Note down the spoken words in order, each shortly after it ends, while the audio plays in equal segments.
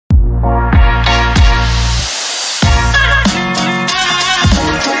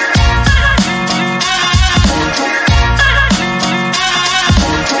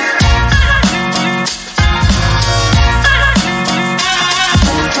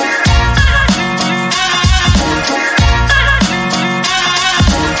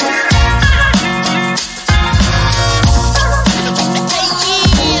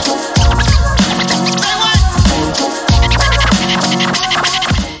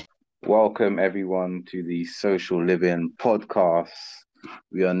Welcome everyone to the Social Living Podcast.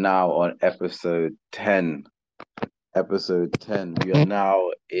 We are now on episode 10. Episode 10. We are now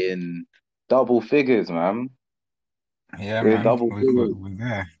in double figures, man. Yeah, We're in man, double figures. we're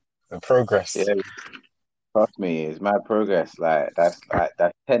there. The progress. Yeah, trust me, it's mad progress. Like that's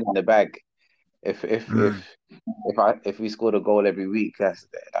 10 in the bag. If if if Mm, if we scored a goal every week, that's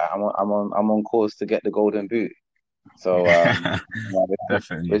I'm on course to get the golden boot. So yeah, yeah, we're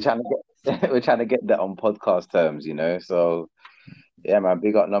definitely. trying to get we're trying to get that on podcast terms. So yeah, man,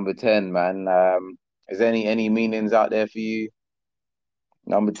 big up number 10, man. Is there any meanings out there for you?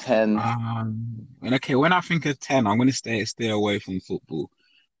 Number 10. And okay, when I think of 10, I'm gonna stay away from football,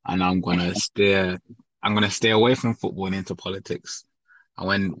 and I'm gonna stay away from football and into politics.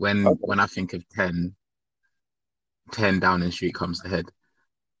 And when Okay, I think of 10, 10 Downing Street comes to head,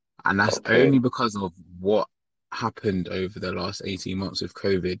 and that's okay. only because of what happened over the last 18 months with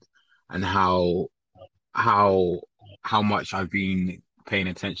COVID, and how how much I've been paying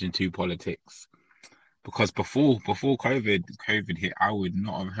attention to politics. Because before COVID hit, I would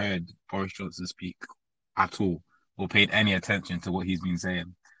not have heard Boris Johnson speak at all or paid any attention to what he's been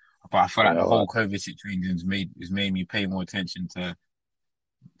saying. But I feel You like the know what? whole COVID situation has made me pay more attention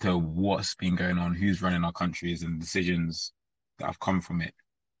to what's been going on, who's running our countries, and decisions that have come from it.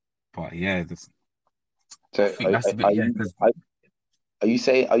 But yeah, I So think that's the bit. are Yeah, you because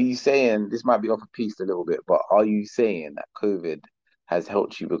are you saying this might be off a piece a little bit, but are you saying that COVID has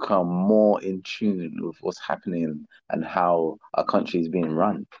helped you become more in tune with what's happening and how our country is being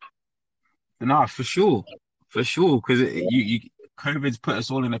run? no, for sure, because Yeah. COVID's put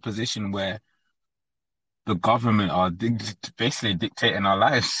us all in a position where the government are basically dictating our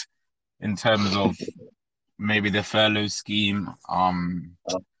lives in terms of maybe the furlough scheme,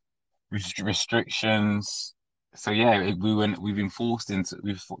 restrictions. So yeah, we've been forced into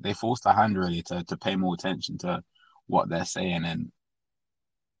they forced our hand really to pay more attention to what they're saying and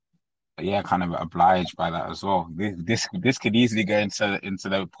yeah, kind of obliged by that as well. This could easily go into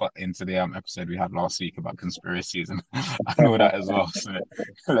the episode we had last week about conspiracies and, and all that as well. So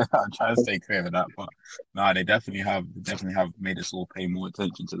I'm trying to stay clear of that, but no, they definitely have made us all pay more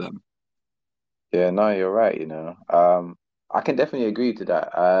attention to them. Yeah, no, you're right, I can definitely agree to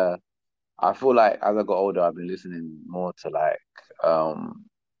that. I feel like as I got older, I've been listening more to like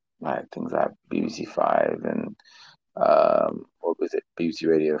things like BBC Five and what was it, BBC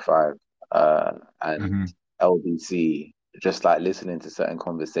Radio Five, and Hmm. LBC. Just like listening to certain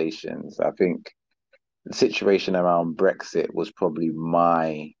conversations. I think the situation around Brexit was probably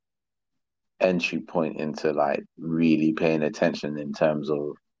my entry point into like really paying attention in terms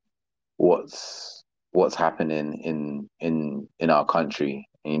of what's happening in our country,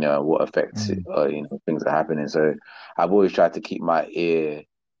 what affects it, Mm. things are happening. So I've always tried to keep my ear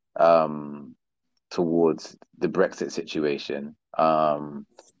um towards the Brexit situation.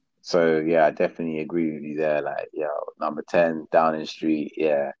 So yeah, I definitely agree with you there. Like, yeah, number 10 Downing Street,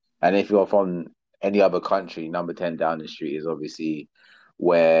 yeah. And if you're from any other country, number 10 Downing Street is obviously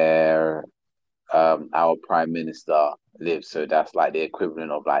where our prime minister lives. So that's like the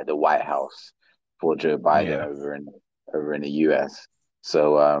equivalent of like the White House for Joe Biden Yeah. over in the US.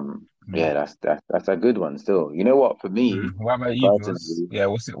 So Mm. yeah, that's a good one still. You know what? For me, What about you, Jules? personally, Yeah,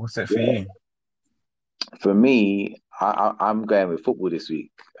 what's it for yeah, you? for me, I'm going with football this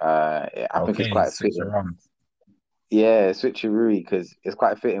week. I think it's Okay, quite switch fitting. around. Yeah, switcheroo because it's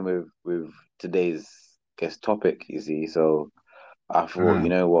quite fitting with today's guest topic. You see, so I thought, you Mm.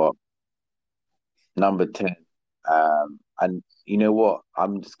 know what, number 10. And you know what?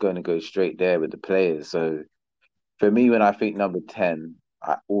 I'm just going to go straight there with the players. So for me, when I think number 10,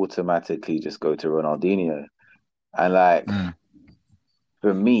 I automatically just go to Ronaldinho. And like Mm.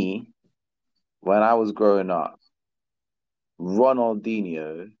 for me, when I was growing up,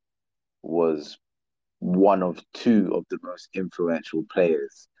 Ronaldinho was one of two of the most influential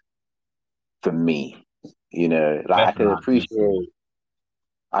players for me. Like Definitely, definitely.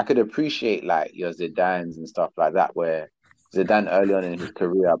 I could appreciate like your Zidanes and stuff like that, where Zidane early on in his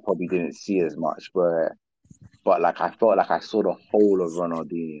career I probably didn't see as much, but like I felt like I saw the whole of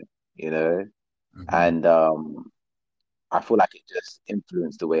Ronaldinho, you know, Hmm. and I feel like it just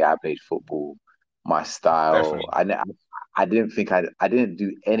influenced the way I played football, my style. Definitely. I didn't think I didn't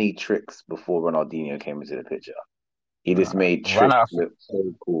do any tricks before Ronaldinho came into the picture. He just Uh, made Ran tricks out. look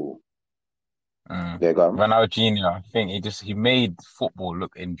so cool. Mm. Yeah, go on. Ronaldinho, I think he made football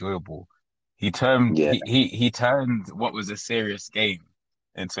look enjoyable. He turned Yeah, he turned what was a serious game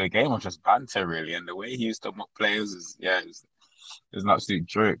into a game of just banter really, and the way he used to mock players is yeah, it was an absolute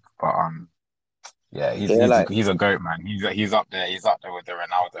joke. But Yeah, Yeah, like he's a goat, man. He's up there. He's up there with the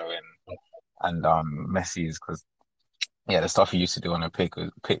Ronaldo and Messi's because yeah, the stuff he used to do on a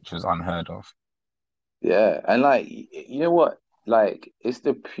pitch was unheard of. yeah, and like you know what? Like it's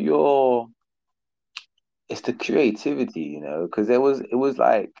the creativity, because it was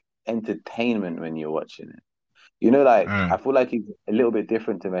like entertainment when you're watching it. Like I Mm, feel like he's a little bit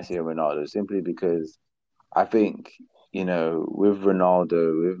different to Messi and Ronaldo simply because I think, with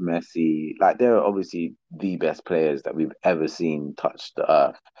Ronaldo, with Messi, like they're obviously the best players that we've ever seen touch the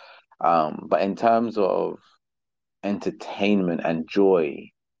earth. But in terms of entertainment and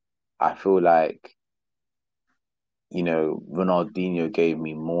joy, I feel like, Ronaldinho gave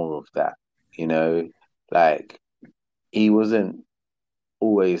me more of that, you know, like he wasn't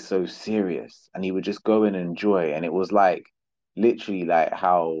always so serious and he would just go and enjoy. And it was like literally like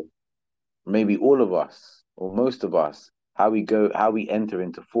how maybe all of us or most of us, how we enter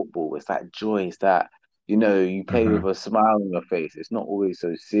into football. It's that joy, it's that, you play with hmm a smile on your face. It's not always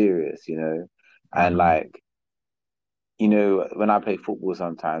so serious. And hmm like, when I play football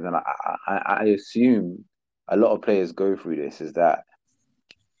sometimes, and I assume a lot of players go through this, is that,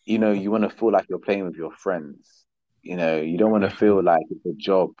 you want to feel like you're playing with your friends. You don't want to feel Definitely. like it's a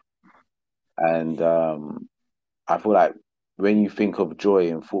job. And I feel like when you think of joy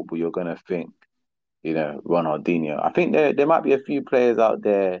in football, you're gonna think, Ronaldinho. I think there might be a few players out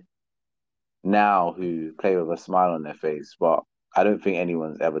there now who play with a smile on their face, but I don't think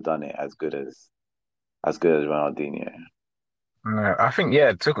anyone's ever done it as good as Ronaldinho. No, I think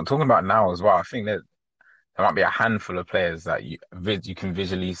yeah, talking about now as well. I think that there might be a handful of players that you can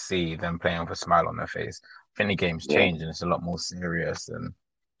visually see them playing with a smile on their face. I think the game's Yeah, changed and it's a lot more serious, and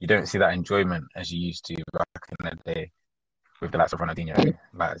you don't see that enjoyment as you used to back in the day with the likes of Ronaldinho,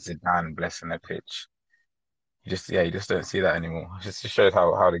 like Zidane blessing the pitch. You just don't see that anymore. It just shows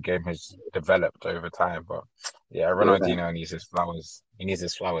how the game has developed over time. But yeah, yeah, Ronaldinho needs his flowers. He needs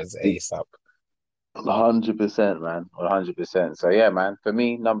his flowers ASAP. 100%, man, 100%. So yeah, man, for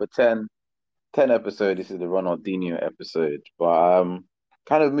me, number 10 episode. This is the Ronaldinho episode, but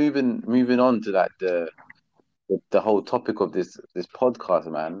kind of moving on to like the whole topic of this podcast,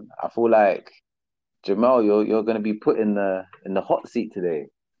 man. I feel like Jamal, you're going to be put in the hot seat today.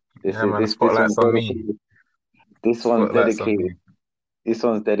 This Yeah, is man, the this one's spotlight's on me. dedicated. This one's Spotlight's on dedicated. me. This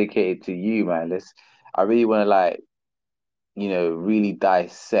one's dedicated to you, man. I really want to like, really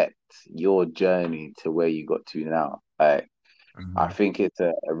dissect your journey to where you got to now. Like, I hmm think it's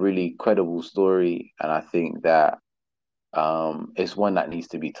a really credible story, and I think that it's one that needs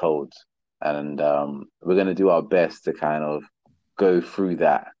to be told. And we're gonna do our best to kind of go through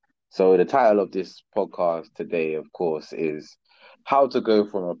that. So the title of this podcast today, of course, is how to go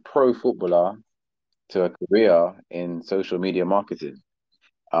from a pro footballer to a career in social media marketing.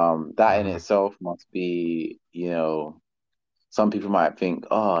 That in hmm itself must be, some people might think,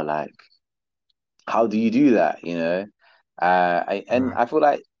 oh, like, how do you do that? And I feel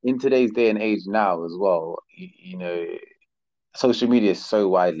like in today's day and age now as well, social media is so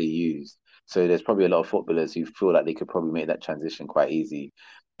widely used. So there's probably a lot of footballers who feel like they could probably make that transition quite easy.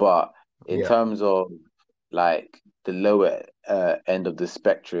 But in Yeah. terms of like the lower end of the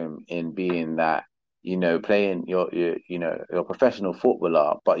spectrum in being that, playing you're a professional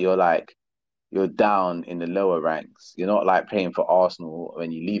footballer, but you're down in the lower ranks. You're not like playing for Arsenal.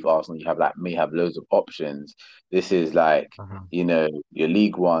 When you leave Arsenal, you have like may have loads of options. This is like, hmm your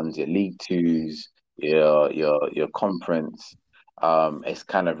League Ones, your League Twos, your conference. It's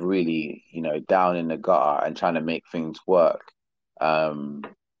kind of really, down in the gutter and trying to make things work. Um,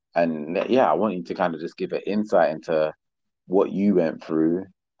 and yeah, I want you to kind of just give an insight into what you went through.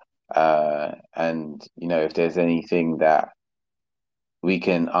 And if there's anything that we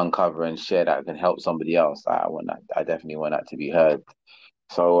can uncover and share that can help somebody else. I definitely want that to be heard.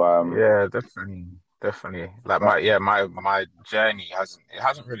 So Yeah, definitely, definitely. Like my journey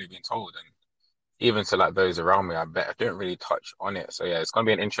hasn't really been told, and even to like those around me, I don't really touch on it. So yeah, it's gonna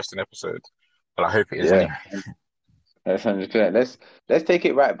be an interesting episode, but I hope it is yeah, anyway. let's 100%. Let's take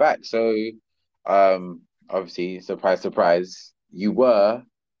it right back. So obviously, surprise, surprise, you were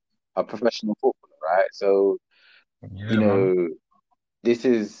a professional footballer, right? So you Yeah, man. know this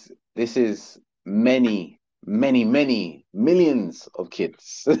is many, many, many millions of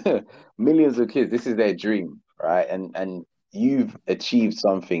kids, millions of kids. This is their dream, right? And you've achieved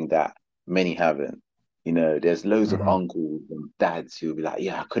something that many haven't. There's loads of hmm uncles and dads who'll be like,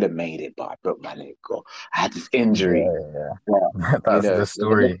 "Yeah, I could have made it, but I broke my leg, or I had this Yeah, injury." yeah, But yeah. That's the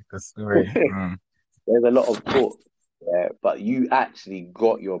story. The story. Mm. there's a lot of talk, yeah, but you actually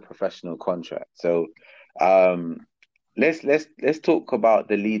got your professional contract. So, um, let's talk about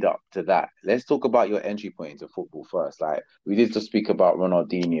the lead up to that. Let's talk about your entry point into football first. Like we did just speak about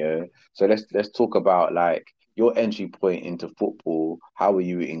Ronaldinho, so let's talk about like your entry point into football. How were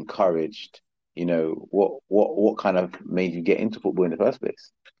you encouraged? What kind of made you get into football in the first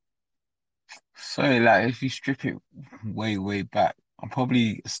place? So like if you strip it way, way back, I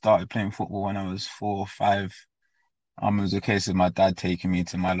probably started playing football when I was 4 or 5. It was a case of my dad taking me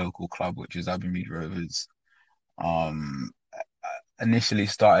to my local club, which is Abbeymead Rovers. Um, Initially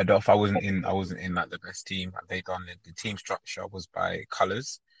started off, I wasn't in like the best team. They done the team structure was by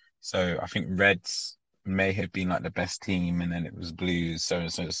colours. So I think Reds may have been like the best team, and then it was Blues,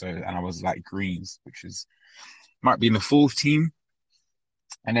 and I was like Greens, which is might be in the fourth team.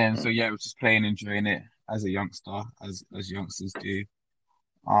 And then so yeah, I was just playing, enjoying it as a youngster, as youngsters do.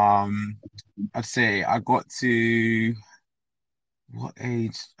 Um, I'd say I got to what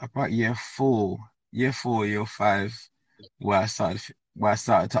age? About year 4, year 5, where I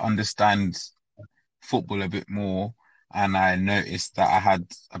started to understand football a bit more, and I noticed that I had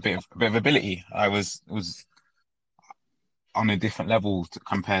a bit of ability. I was on a different level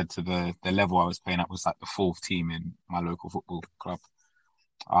compared to the level I was playing at was like the fourth team in my local football club.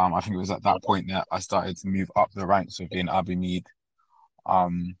 I think it was at that point that I started to move up the ranks within Abbeymead.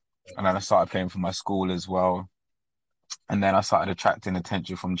 Um, and then I started playing for my school as well. And then I started attracting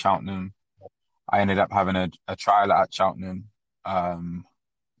attention from Cheltenham. I ended up having a trial at Cheltenham. Um,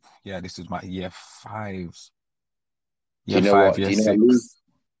 yeah, this was my Do you year know five, what? Do year you know what league? six.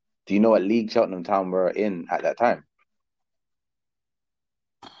 Do you know what league Cheltenham Town were in at that time?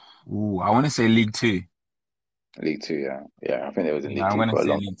 Ooh, I want to say League Two. League Two, yeah, yeah. I think it was in Yeah, League I Two want to for a say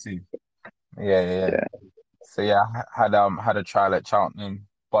long. League Two. Yeah. Yeah, So yeah, I had a trial at Cheltenham,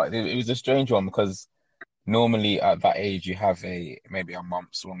 but it was a strange one because normally at that age you have a maybe a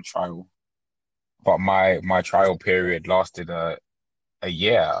month's long trial, but my trial period lasted a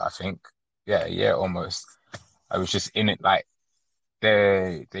year, I think. Yeah, a year almost. I was just in it like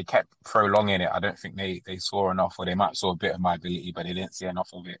they kept prolonging it. I don't think they saw enough, or they might saw a bit of my ability, but they didn't see enough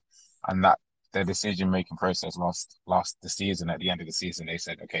of it. And that their decision making process last the season. At the end of the season, they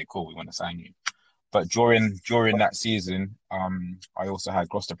said, "Okay, cool, we want to sign you." But during that season, I also had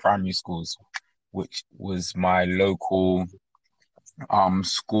Gloucester Primary Schools, which was my local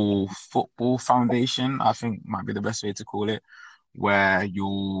school football foundation. I think might be the best way to call it, where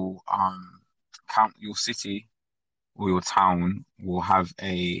you'll count your city or your town will have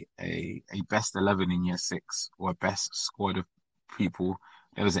a best 11 in year 6 or a best squad of people.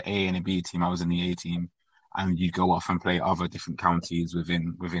 There was an A and a B team. I was in the A team, and you'd go off and play other different counties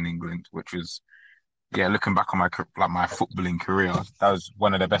within England, which was yeah. Looking back on my footballing career, that was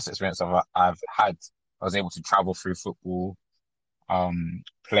one of the best experiences I've had. I was able to travel through football,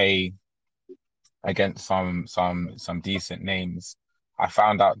 play against some decent names. I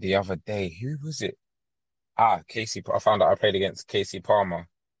found out the other day, who was it? Casey. I found out I played against Casey Palmer.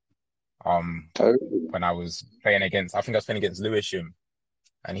 Um, totally. when I was playing against, I think I was playing against Lewisham,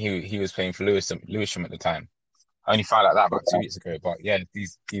 and he was playing for Lewisham at the time. I only found out that about 2 weeks ago. But yeah,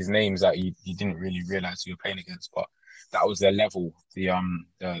 these names that you didn't really realize who you're playing against, but that was their level.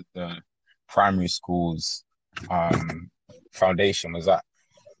 The primary schools um foundation was that,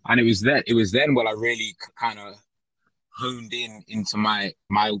 and it was then when I really kind of honed into my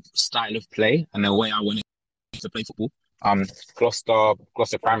style of play and the way I wanted to play football. Um, Gloucester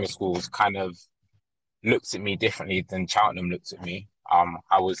primary schools kind of looked at me differently than Cheltenham looked at me.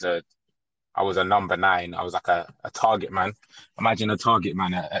 I was a number 9. I was like a target man. Imagine a target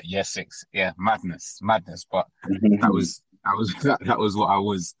man at year 6. Yeah, madness. But that was what I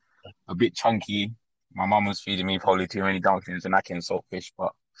was. A bit chunky. My mum was feeding me probably too many dumplings and I can saltfish,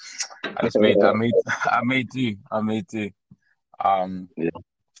 but I made do. Um, Yeah.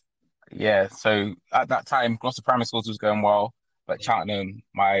 yeah. So at that time, Gloucester Primary Schools was going well, but Cheltenham,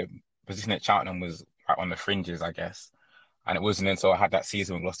 my position at Cheltenham was right on the fringes, I guess. And it wasn't until I had that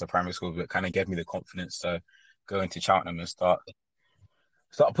season with Gloucester Primary School that kind of gave me the confidence to go into Cheltenham and start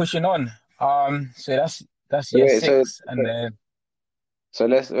pushing on. So that's year Wait, so 6, and then so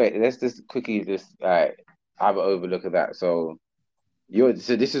let's wait. Let's just quickly just have an overlook of that. So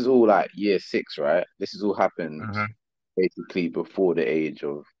this is all like year 6, right? This has all happened mhm, basically before the age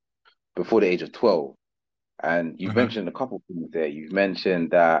of 12. And you've mhm, mentioned a couple things there. You've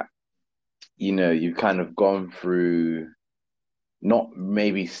mentioned that you've kind of gone through not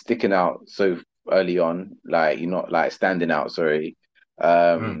maybe sticking out so early on, like you're not like standing out, sorry.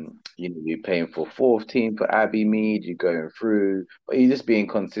 mhm, You're playing for fourth team for Abbey Mead, you're going through, but you're just being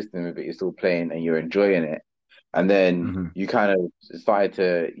consistent with it, you're still playing and you're enjoying it. And then mhm, you kind of started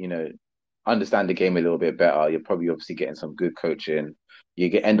to, understand the game a little bit better. You're probably obviously getting some good coaching.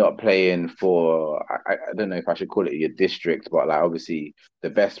 End up playing for I don't know if I should call it your district, but like obviously the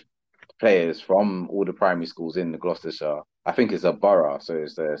best players from all the primary schools in the Gloucestershire. I think it's a borough, so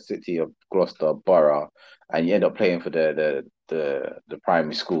it's the City of Gloucester borough, and you end up playing for the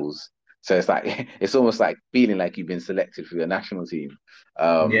primary schools. So it's like it's almost like feeling like you've been selected for your national team,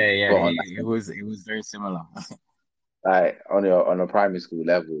 Yeah, yeah, but on it was very similar. like on a primary school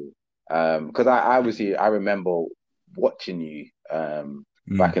level. Because I obviously I remember watching you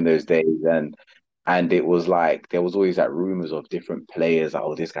Mm, back in those days, and it was like there was always like rumors of different players. Like,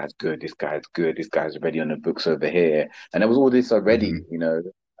 oh, this guy's good, this guy's good, this guy's already on the books over here, and there was all this already,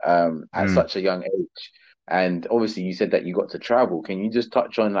 mm, at mm. such a young age. And obviously, you said that you got to travel. Can you just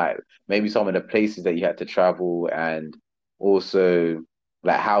touch on like maybe some of the places that you had to travel, and also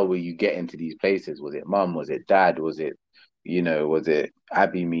like how were you getting to these places? Was it mum? Was it dad? Was it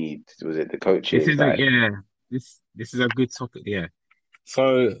Abbey Mead? Was it the This coaches? is a Like, yeah. This is a good topic. Yeah.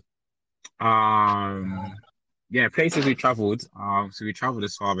 So yeah, places we traveled. So we traveled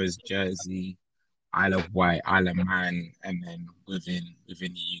as far as Jersey, Isle of Wight, Isle of Man, and then within the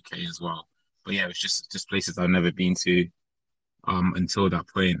UK as well. But yeah, it was just places I've never been to until that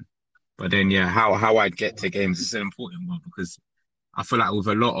point. But then yeah, how I get to games is an important one because I feel like with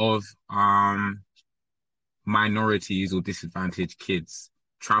a lot of minorities or disadvantaged kids,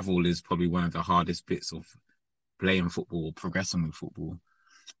 travel is probably one of the hardest bits of playing football, progressing with football.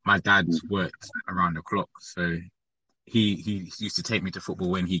 My dad's worked around the clock, so he used to take me to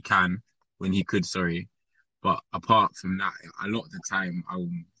football when he could, sorry. But apart from that, a lot of the time I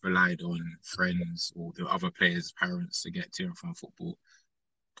relied on friends or the other players' parents to get to and from football.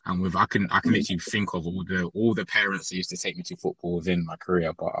 And with I can literally think of all the parents that used to take me to football within my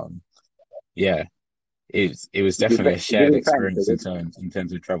career. But yeah, it was definitely a shared giving thanks. experience in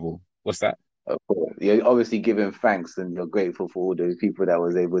terms of travel. What's that? Of course. You're obviously giving thanks and you're grateful for all those people that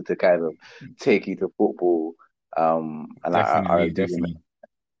was able to kind of take you to football. And I Definitely, agree. definitely.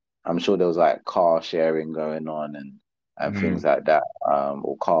 I'm sure there was like car sharing going on and things Mm, like that,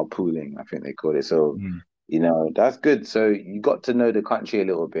 or carpooling, I think they call it. So, mm, that's good. So you got to know the country a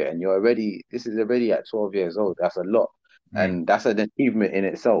little bit, and this is already at 12 years old. That's a lot, mm. and that's an achievement in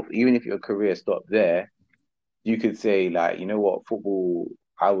itself. Even if your career stopped there, you could say like, you know what, football,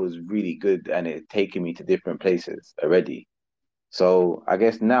 I was really good, and it taken me to different places already. So I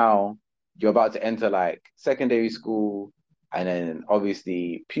guess now you're about to enter like secondary school, and then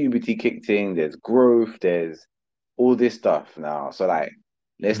obviously puberty kicked in. There's growth. There's all this stuff now. So like,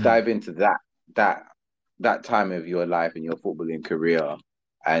 let's Mm. dive into that that time of your life and your footballing career,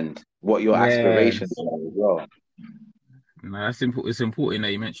 and what your Yeah, aspirations are as well. no, that's important. It's important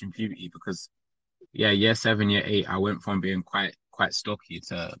that you mentioned puberty because yeah, year seven, year eight, I went from being quite stocky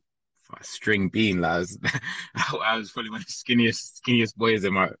to a string bean. Like, I was probably one of the skinniest boys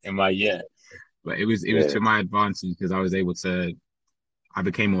in my year, but it was Yeah. to my advantage because I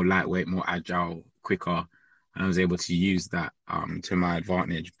became more lightweight, more agile, quicker, and I was able to use that to my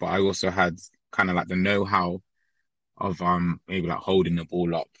advantage. But I also had kind of like the know-how of maybe like holding the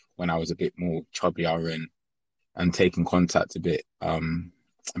ball up when I was a bit more chubbier and taking contact a bit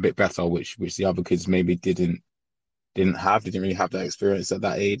better, which the other kids maybe didn't have. They didn't really have that experience at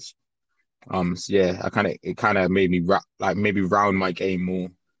that age. So yeah, it kind of made me like maybe round my game more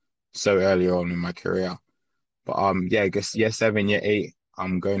so earlier on in my career. But yeah, I guess year seven, year eight,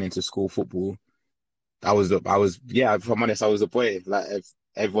 I'm going into school football. Yeah, if I'm honest, I was a boy. Like if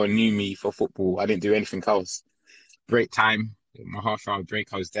everyone knew me for football, I didn't do anything else. Break time, my half-hour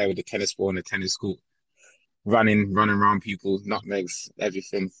break, I was there with the tennis ball and the tennis court, running around people, nutmegs,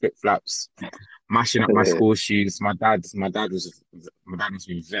 everything, flip flops, mashing up my school shoes. My dad must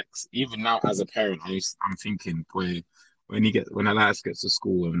be vexed. Even now, as a parent, I'm thinking, boy, when Elias gets to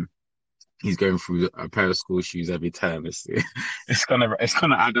school and he's going through a pair of school shoes every term, it's gonna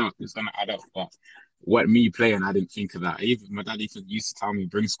add up. It's gonna add up. But what me playing, I didn't think of that. Even my dad even used to tell me,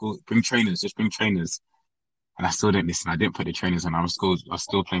 bring trainers, just bring trainers. And I still didn't listen. I didn't put the trainers on. I was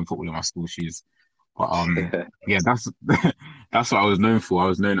still playing football in my school shoes. But yeah, that's what I was known for. I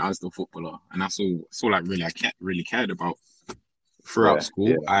was known as the footballer, and that's all I really cared about throughout Yeah,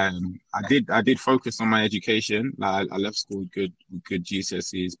 yeah, school. I did focus on my education. Like I left school with good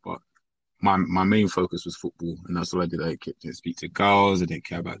GCSEs, but my main focus was football, and that's all I did. Didn't speak to girls. I didn't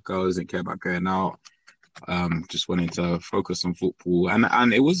care about girls. Didn't care about going out. Just wanted to focus on football,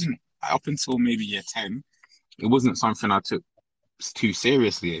 and it wasn't up until maybe year 10. It wasn't something I took too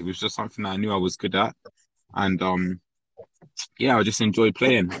seriously. It was just something I knew I was good at, and yeah, I just enjoyed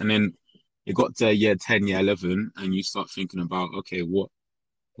playing. And then it got to year 10, year 11, and you start thinking about, okay,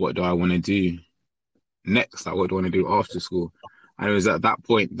 what do I want to do next? Like, what do I want to do after school? And it was at that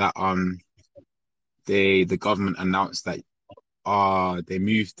point that the government announced that they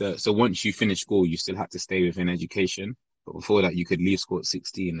moved so once you finish school, you still had to stay within education. But before that, you could leave school at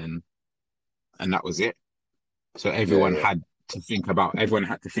 16, and that was it. So Yeah, yeah. everyone had to think about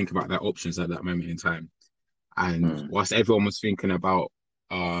their options at that moment in time. And Mm. whilst everyone was thinking about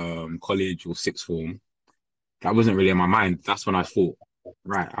college or sixth form, that wasn't really in my mind. That's when I thought,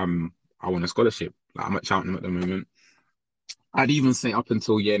 right, I want a scholarship. Like, I'm at Cheltenham at the moment. I'd even say up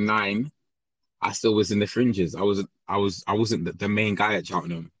until year nine, I still was in the fringes. I wasn't the main guy at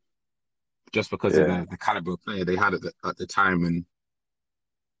Cheltenham just because of Yeah. the caliber of player they had at the time. And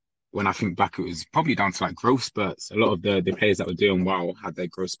when I think back, it was probably down to like growth spurts. A lot of the players that were doing well had their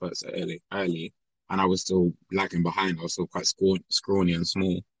growth spurts early, and I was still lagging behind. I was still quite scrawny and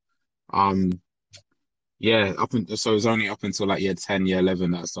small. Um, yeah, so it was only up until like year 10, year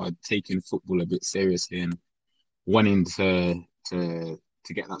 11 that I started taking football a bit seriously and wanting to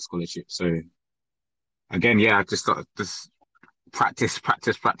get that scholarship. So again, yeah, I just started this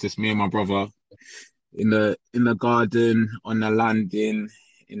practice. Me and my brother in the garden, on the landing,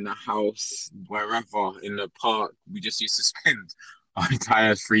 in the house, wherever, in the park. We just used to spend our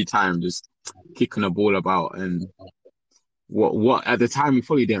entire free time just kicking the ball about. And what at the time we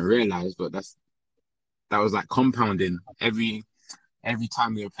probably didn't realize, but that was like compounding. Every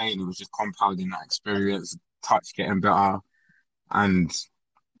time we were playing, it was just compounding that experience, touch getting better. And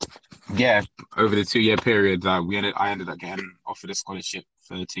yeah, over the 2 year period, I ended up getting offered a scholarship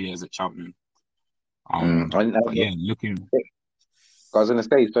for 2 years at Cheltenham. Mm. And, But yeah, looking. I was gonna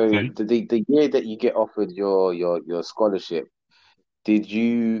say, so Sorry? the year that you get offered your scholarship, did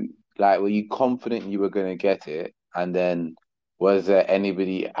you like were you confident you were gonna get it? And then was there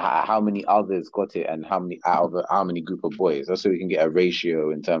anybody? How many others got it, and how many out of how many group of boys? Just so we can get a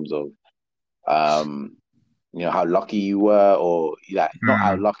ratio in terms of um how lucky you were, or like not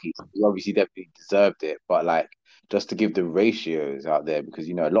how Hmm. lucky. You obviously definitely deserved it, but like just to give the ratios out there, because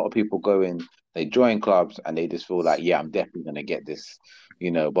a lot of people go in, they join clubs and they just feel like, yeah, I'm definitely gonna get this,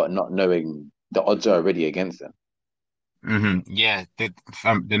 but not knowing the odds are already against them. Yeah, the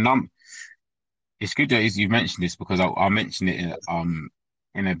it's good that you mentioned this because I'll mention it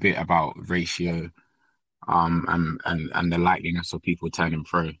in a bit about ratio and the likeliness of people turning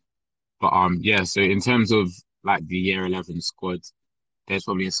pro. But yeah, so in terms of like the year 11 squad, there's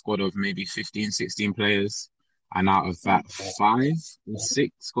probably a squad of maybe 15, 16 players, and out of Mm. that, five or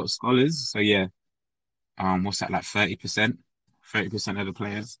six got scholars. So yeah, what's that, like 30%? 30% of the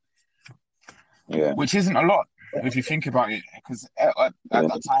players, Yeah, which isn't a lot if you think about it, because at yeah,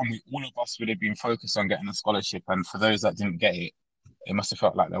 that time, all of us would have been focused on getting a scholarship, and for those that didn't get it, it must have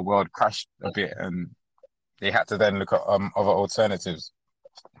felt like the world crashed a bit, and they had to then look at other alternatives.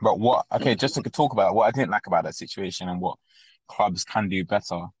 But okay, just to talk about what I didn't like about that situation and what clubs can do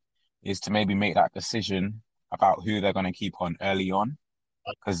better is to maybe make that decision about who they're going to keep on early on,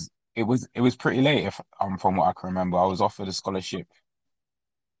 because it was pretty late if from what I can remember. I was offered a scholarship.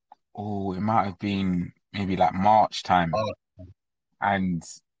 Oh, it might have been maybe like March time, and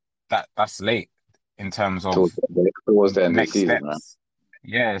that's late in terms of towards the end of the next season, right? steps.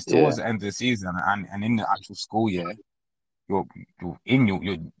 Yeah, it's Yeah, towards the end of the season, and in the actual school year, you're you're in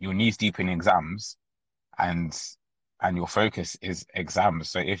your knees deep in exams, and your focus is exams.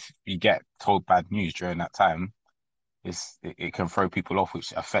 So if you get told bad news during that time, it can throw people off,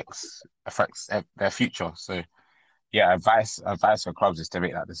 which affects their future. So yeah, advice for clubs is to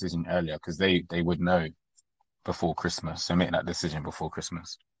make that decision earlier because they would know before Christmas. So make that decision before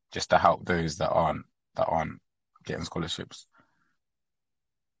Christmas, just to help those that aren't getting scholarships.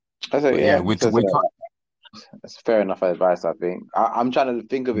 I say But yeah, yeah. we can't. That's fair enough advice. I think I'm trying to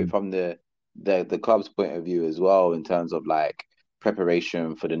think of it Mm, from the club's point of view as well, in terms of like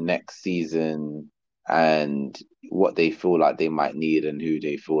preparation for the next season and what they feel like they might need and who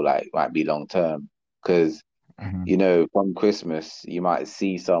they feel like might be long term. Because mhm, from Christmas you might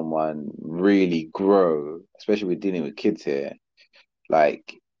see someone really grow, especially with dealing with kids here.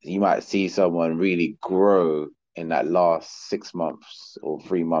 Like you might see someone really grow in that last 6 months or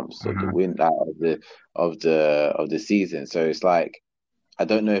 3 months of the mhm, win out of the season. So it's like I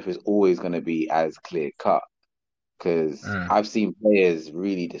don't know if it's always going to be as clear cut, because mm, I've seen players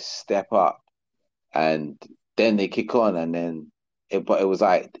really just step up and then they kick on, and then but it was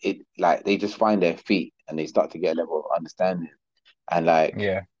like they just find their feet and they start to get a level of understanding, and like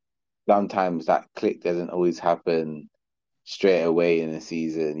yeah. sometimes that click doesn't always happen straight away in the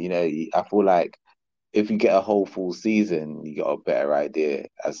season. I feel like if you get a whole full season, you got a better idea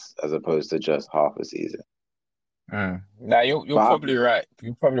as opposed to just half a season. Now you're But probably right.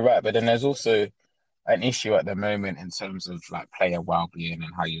 You're probably right. But then there's also an issue at the moment in terms of like player well-being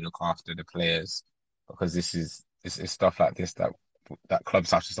and how you look after the players, because this is stuff like this that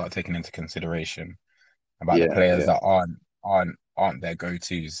clubs have to start taking into consideration about the yeah, players yeah, that aren't their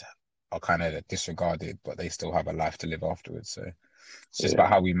go-tos are kind of disregarded, but they still have a life to live afterwards. So it's just about yeah,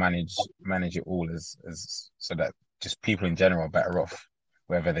 how we manage it all as so that just people in general are better off,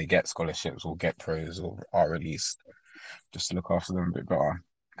 whether they get scholarships or get pros or are released, just to look after them a bit better.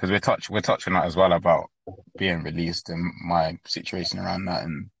 Because we're touching that as well about being released and my situation around that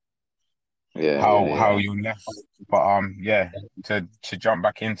and yeah, yeah, how yeah. you're left. But yeah, to jump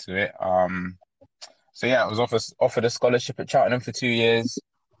back into it, so yeah, I was offered a scholarship at Cheltenham for 2 years.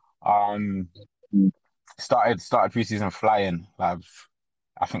 Um, started preseason flying. Like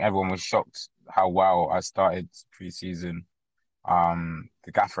I think everyone was shocked how well I started preseason.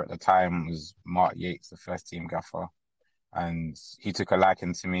 The gaffer at the time was Mark Yates, the first team gaffer, and he took a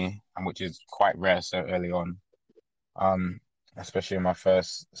liking to me, and which is quite rare so early on. Um, especially in my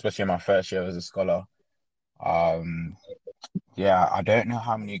first year as a scholar. Um, yeah, I don't know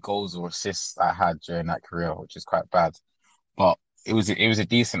how many goals or assists I had during that career, which is quite bad. But it was a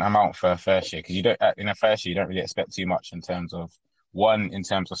decent amount for a first year because you don't in a first year you don't really expect too much in terms of in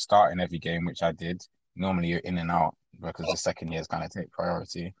terms of starting every game, which I did. Normally you're in and out because the second years kind of take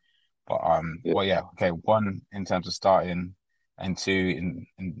priority. But Yeah. well yeah, okay, one in terms of starting and two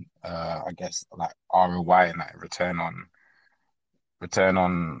in I guess like ROI and like return on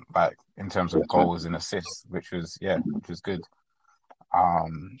like in terms of Return. goals and assists, which was good. I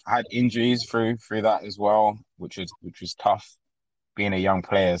had injuries through that as well, which was tough. Being a young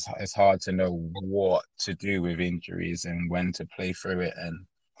player, it's hard to know what to do with injuries and when to play through it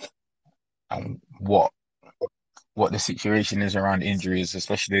and what the situation is around injuries,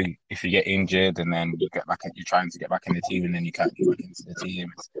 especially if you get injured and then you're trying to get back in the team and then you can't get back into the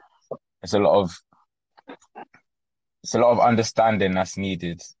team. It's a lot of it's a lot of understanding that's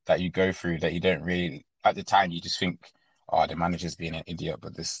needed that you go through that you don't really at the time you just think, oh, the manager's being an idiot,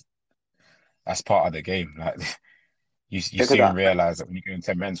 but that's part of the game. Like you Because soon realize that when you go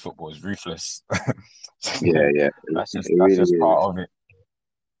into men's football, it's ruthless. yeah, yeah, That's it just that's really just is. part of it.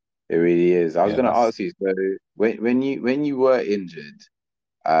 It really is. I was Yeah, gonna that's ask you, so when you were injured,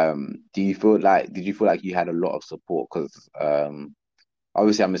 do you feel like did you feel like you had a lot of support? Because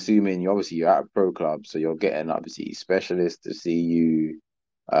obviously I'm assuming you're at a pro club, so you're getting obviously specialists to see you.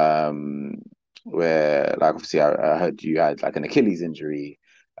 Um, where like obviously I heard you had like an Achilles injury.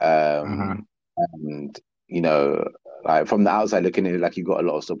 hmm. And you know, like from the outside looking in, like you got a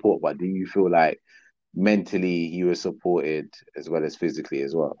lot of support, but do you feel like mentally you were supported as well as physically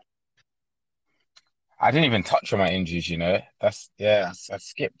as well? I didn't even touch on my injuries, you know. That's yeah, I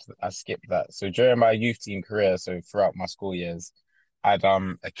skipped that. So during my youth team career, so throughout my school years, I had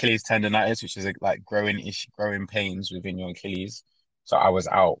Achilles tendonitis, which is like growing pains within your Achilles. So I was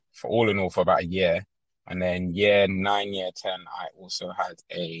out for all in all for about a year. And then year nine, year 10, I also had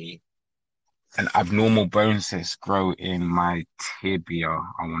a an abnormal bone cyst grow in my tibia,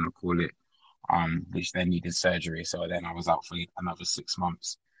 I want to call it, which then needed surgery. So then I was out for another 6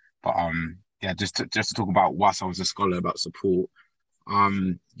 months. But yeah, just to talk about whilst I was a scholar about support.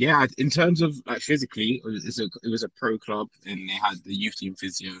 Yeah, in terms of like physically, it was a pro club, and they had the youth team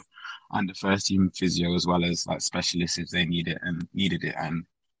physio and the first team physio as well as like specialists if they needed it. And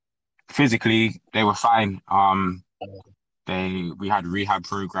physically, they were fine. We had rehab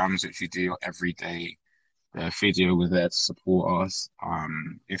programs which we do every day. The physio was there to support us.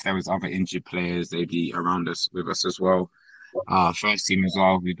 If there was other injured players, they'd be around us with us as well. First team as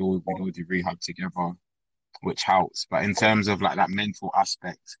well, we'd all do rehab together, which helps. But in terms of like that mental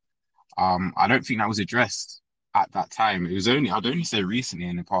aspect, I don't think that was addressed at that time. I'd only say recently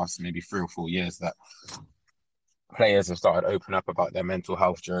in the past maybe 3 or 4 years that players have started opening up about their mental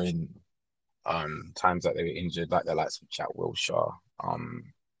health during times that they were injured, like the likes of Jack Wilshere,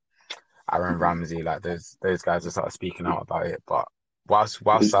 Aaron Ramsey, like those guys have started speaking out about it. But whilst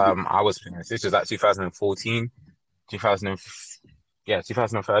I was playing this was like 2014, 2000 yeah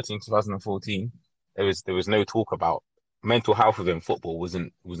 2013, 2014. There was no talk about mental health within football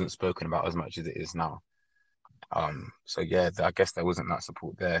wasn't spoken about as much as it is now. So yeah, I guess there wasn't that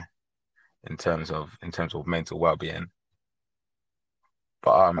support there in terms of mental well-being.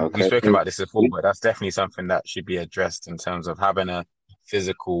 But we've Okay. spoken about this before, but that's definitely something that should be addressed in terms of having a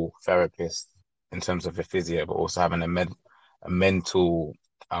physical therapist in terms of a physio, but also having a mental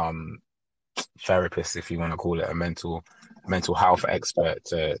um therapist, if you want to call it, a mental health expert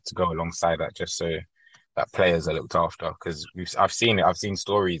to go alongside that, just so that players are looked after. Because I've seen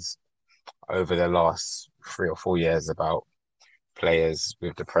stories over the last 3 or 4 years about players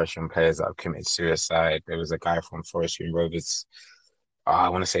with depression, players that have committed suicide. There was a guy from Forest Green Rovers, I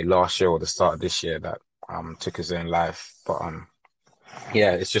want to say last year or the start of this year, that took his own life. But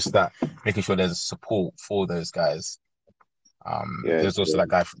yeah, it's just that making sure there's support for those guys. Yeah, There's also that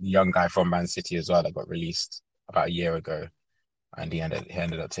guy, the young guy from Man City as well, that got released about a year ago, and he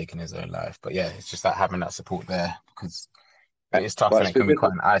ended up taking his own life. But yeah, it's just that having that support there, because it is tough but and it can be specific.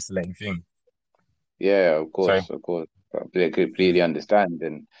 quite an isolating thing. Yeah, Sorry. of course. I completely understand.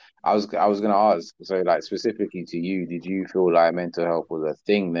 And I was gonna ask, so like specifically to you, did you feel like mental health was a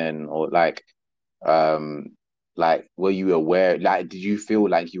thing then, or um were you aware? Like, did you feel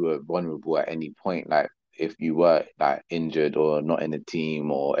like you were vulnerable at any point, like if you were like injured or not in a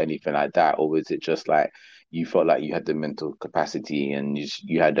team or anything like that, or was it just like you felt like you had the mental capacity and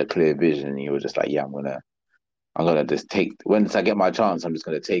you had a clear vision and you were just like, yeah, I'm gonna just take once I get my chance, I'm just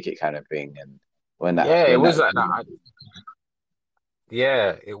gonna take it kind of thing. And Yeah, it when was that like that.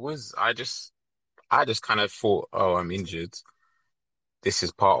 Yeah, it was. I just kind of thought, oh, I'm injured. This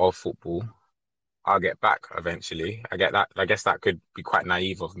is part of football. I'll get back eventually. I get that. I guess that could be quite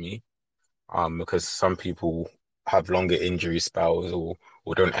naive of me, because some people have longer injury spells or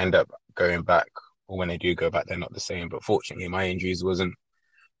don't end up going back, or when they do go back, they're not the same. But fortunately, my injuries wasn't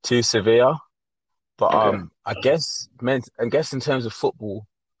too severe. But okay, I guess in terms of football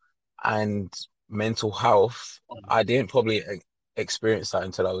and mental health, I didn't probably experience that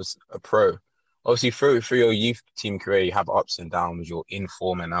until I was a pro. Obviously, through your youth team career, you have ups and downs. You're in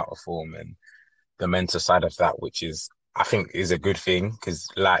form and out of form, and the mental side of that, which is I think is a good thing, because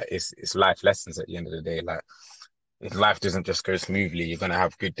like it's life lessons at the end of the day. Like if life doesn't just go smoothly. You're gonna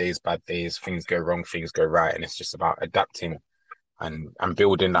have good days, bad days, things go wrong, things go right, and it's just about adapting and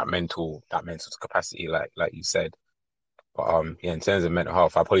building that mental capacity, like you said. But yeah, in terms of mental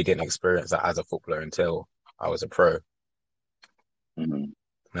health, I probably didn't experience that as a footballer until I was a pro. mm-hmm.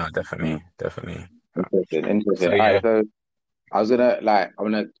 No, definitely, definitely. Interesting, interesting. So All right, yeah. so I'm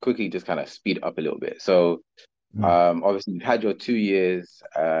gonna quickly just kind of speed up a little bit. So Mm. obviously you've had your 2 years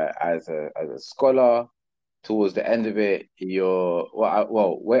as a scholar. Towards the end of it,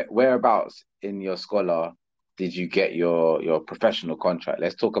 whereabouts in your scholar did you get your professional contract?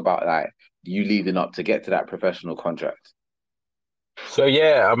 Let's talk about like you leading up to get to that professional contract. So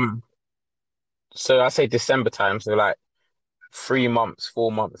yeah, so I say December time, so like 3 months,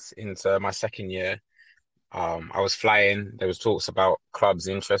 4 months into my second year, I was flying. There was talks about clubs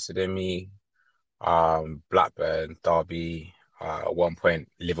interested in me, Blackburn, Derby, at one point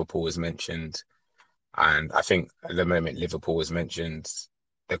Liverpool was mentioned. And I think at the moment Liverpool was mentioned,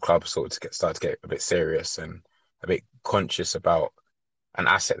 the club sort of started to get a bit serious and a bit conscious about an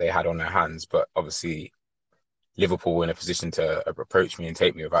asset they had on their hands. But obviously Liverpool were in a position to approach me and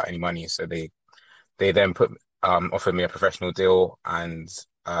take me without any money. So they then offered me a professional deal and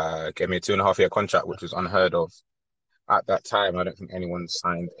gave me a 2.5 year contract, which was unheard of at that time. I don't think anyone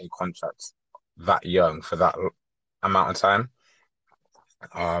signed a contract that young for that amount of time.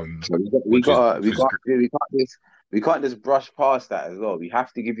 So Which was which was we can't just brush past that as well. We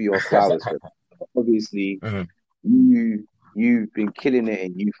have to give you your flowers for that. Obviously, Mhm. you've been killing it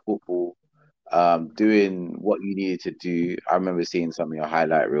in youth football, doing what you needed to do. I remember seeing some of your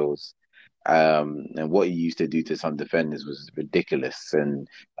highlight reels, and what you used to do to some defenders was ridiculous. And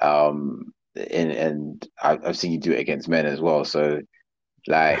I've seen you do it against men as well. So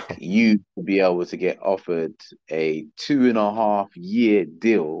like you to be able to get offered a 2.5 year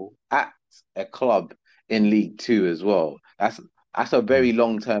deal at a club in League Two as well. That's a very Mm.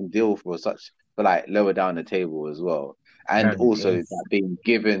 long term deal for like lower down the table as well. Yeah, And it also is. that being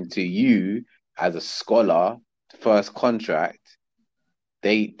given to you as a scholar, first contract,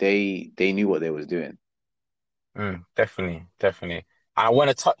 they knew what they was doing. Definitely, definitely. I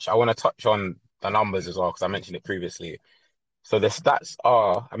want to touch on the numbers as well because I mentioned it previously. So the stats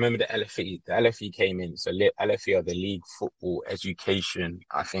are, I remember the LFE. The LFE came in. So LFE are the League Football Education,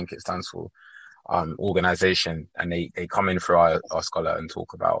 I think it stands for, organization, and they come in for our scholar and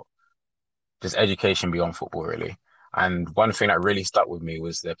talk about just education beyond football, really. And one thing that really stuck with me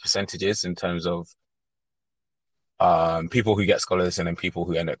was the percentages in terms of people who get scholars and then people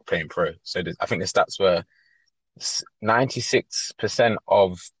who end up playing pro. So I think the stats were 96%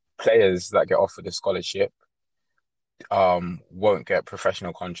 of players that get offered a scholarship won't get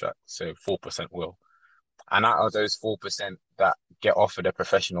professional contracts, so 4% will. And out of those 4% that get offered a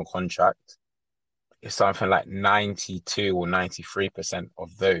professional contract, it's something like 92 or 93%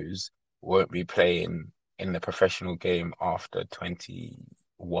 of those won't be playing in the professional game after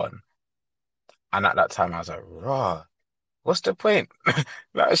 21. And at that time, I was like, raw. What's the point?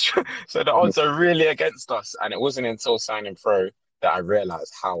 So the odds are really against us. And it wasn't until signing pro that I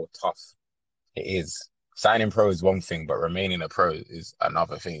realized how tough it is. Signing pro is one thing, but remaining a pro is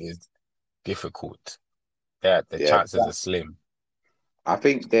another thing. It's difficult. Yeah, the Yeah, chances are slim. I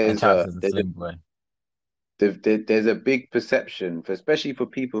think And chances are slim, boy. there's a big perception, for, especially for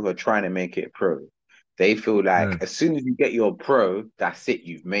people who are trying to make it pro. They feel like Mm, as soon as you get your pro, that's it,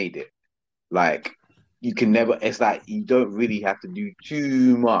 you've made it. Like you can never. It's like you don't really have to do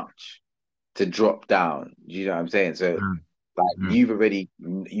too much to drop down. You know what I'm saying? So mm, like mm,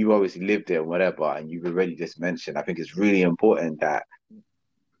 you've obviously lived there, whatever, and you've already just mentioned. I think it's really important that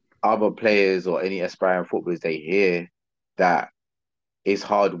other players or any aspiring footballers they hear that it's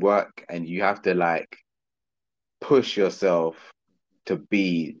hard work and you have to like push yourself to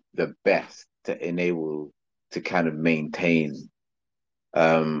be the best to enable to kind of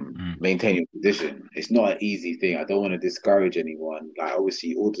mm, maintain your position. It's not an easy thing. I don't want to discourage anyone. Like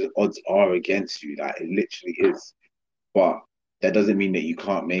obviously all the odds are against you. Like it literally is. But that doesn't mean that you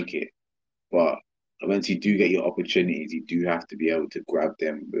can't make it. But once you do get your opportunities, you do have to be able to grab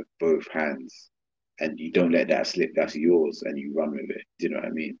them with both hands. And you don't let that slip. That's yours, and you run with it. Do you know what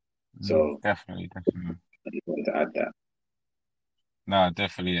I mean? mm. So Definitely, definitely. I just wanted to add that. No,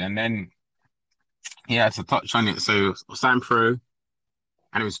 definitely. And then yeah, to touch on it, so Sam Pro,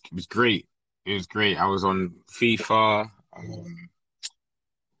 and it was great. It was great. I was on FIFA,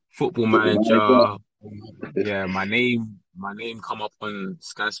 Football Football manager. Manager. Yeah, my name come up on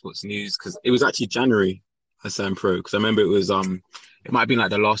Sky Sports News because it was actually January as Sam Pro because I remember it might have been like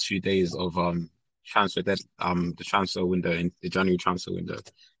the last few days of the transfer window in the January transfer window,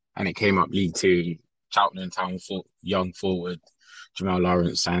 and it came up League Two, Cheltenham Town for young forward Jamal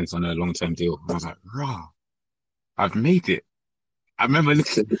Lawrence signs on a long-term deal. And I was like, rah, I've made it. I remember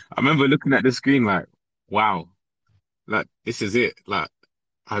looking at the screen like, wow, like this is it. Like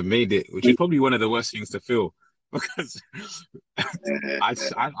I've made it, which is probably one of the worst things to feel because I'd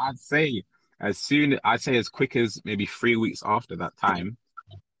say I'd say as quick as maybe 3 weeks after that time,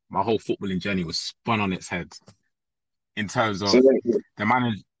 my whole footballing journey was spun on its head in terms So of the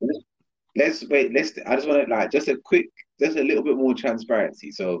manager. let's wait. Let's. I just want to like just a little bit more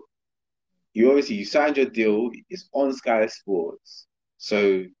transparency. So you signed your deal. It's on Sky Sports.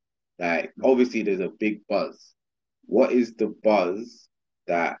 So like obviously there's a big buzz. What is the buzz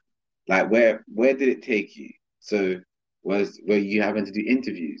that like where did it take you? So were you having to do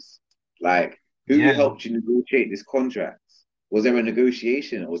interviews? Like who Yeah, helped you negotiate this contract? Was there a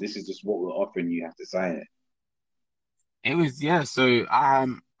negotiation or this is just what we're offering you have to sign it? it was yeah. So I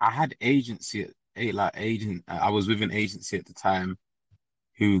had agency like agent. I was with an agency at the time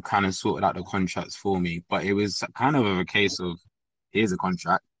who kind of sorted out the contracts for me, but it was kind of a case of here's a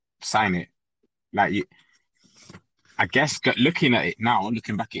contract, sign it. Like I guess looking at it now,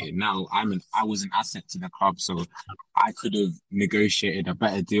 looking back at it now, I was an asset to the club, so I could have negotiated a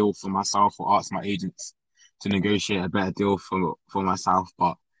better deal for myself or asked my agents to negotiate a better deal for myself.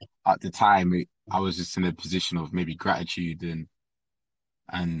 But at the time, I was just in a position of maybe gratitude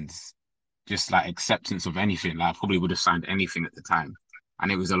and just like acceptance of anything. Like I probably would have signed anything at the time,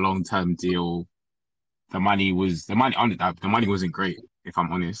 and it was a long-term deal. The money wasn't great, if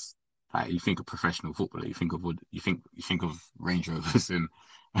I'm honest. Like you think of professional footballer, you think of Range Rovers and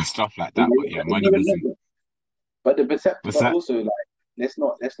stuff like that. But yeah, money wasn't. But the perception, What's but that? also like let's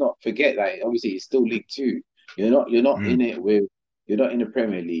not forget like obviously it's still League Two. You're not in Mm, it with you're not in the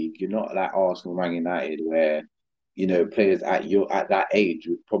Premier League. You're not like Arsenal, Man United, where players at that age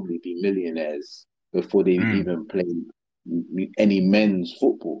would probably be millionaires before they mm, even play any men's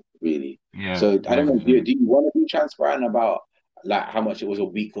football really. yeah, So I don't yeah, know. yeah. Do you want to be transparent about like how much it was a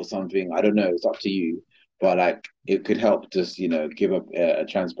week or something? I don't know. It's up to you. But like it could help just give a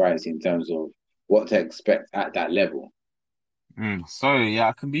transparency in terms of what to expect at that level. So yeah,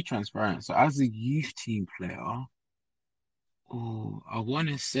 I can be transparent. So as a youth team player, oh, I want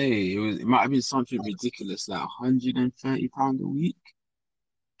to say it might have been something ridiculous, like £130 a week.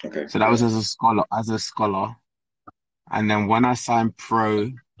 Okay, So that was yeah. as a scholar. And then when I signed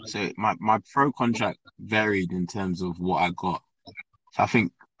pro, so my pro contract varied in terms of what I got. So I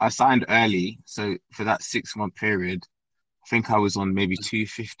think I signed early. So for that 6 month period, I think I was on maybe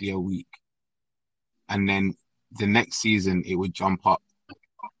 250 a week. And then the next season it would jump up.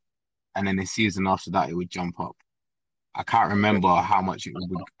 And then the season after that it would jump up. I can't remember how much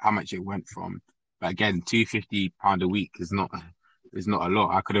it went from. But again, £250 a week is not a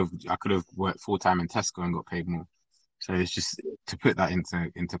lot. I could have worked full time in Tesco and got paid more. So it's just to put that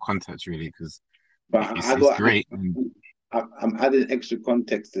into context really, because But it's great. And I'm adding extra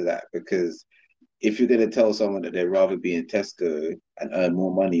context to that because if you're going to tell someone that they'd rather be in Tesco and earn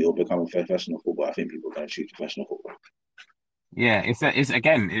more money or become a professional footballer, I think people are going to choose professional football. Yeah, it's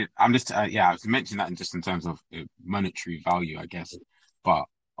again. I'm just yeah. I was mentioning that in just in terms of monetary value, I guess. But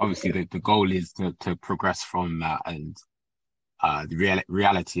obviously, the goal is to progress from that, and the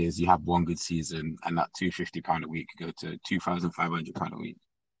reality is you have one good season, and that £250 a week could go to £2,500 a week.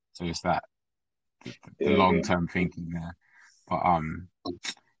 So it's that the Yeah, long yeah. term thinking there. But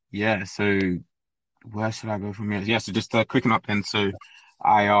yeah. So where should I go from here? Yeah. So just quicken up then. So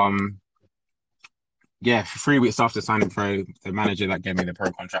I yeah, for 3 weeks after signing pro, the manager that gave me the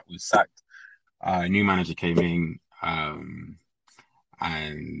pro contract was sacked. A new manager came in,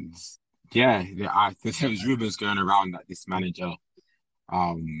 and yeah, there was rumors going around that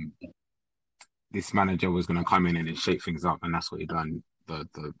um, this manager was going to come in and shake things up, and that's what he done.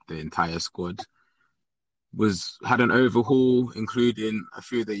 The entire squad was had an overhaul, including a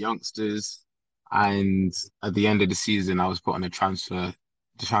few of the youngsters, and at the end of the season, I was put on the transfer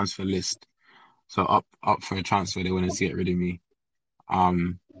list. So up for a transfer, they want to see it rid of me.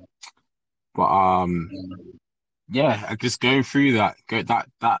 Um, but yeah, just going through that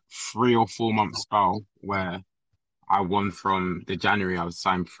 3 or 4 month spell where I won from the January I was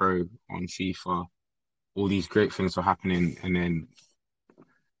signed pro on FIFA. All these great things were happening, and then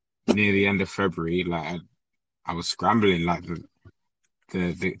near the end of February, I was scrambling. Like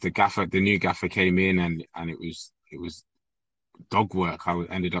the new gaffer came in, and it was dog work.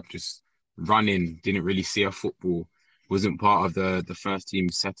 Ended up just running. Didn't really see a football. Wasn't part of the first team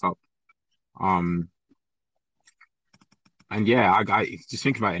setup. Um, And yeah, I just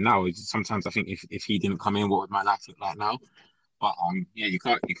think about it now. Sometimes I think if he didn't come in, what would my life look like now? But yeah, you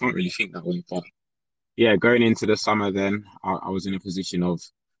can't really think that way. But yeah, going into the summer, then I was in a position of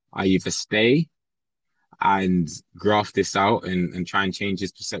I either stay and graft this out and try and change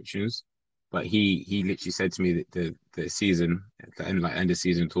his perceptions. But he literally said to me that the season, at the end, like end of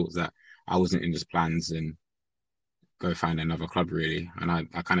season talks, that I wasn't in his plans and go find another club really. And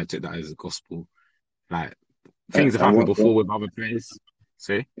I kind of took that as a gospel. Like things have And happened what? before with other players.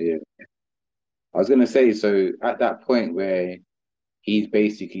 So Yeah, I was gonna say. So at that point where he's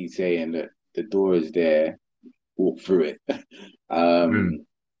basically saying that the door is there, walk through it. mm. Um,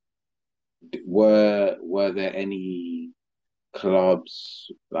 were there any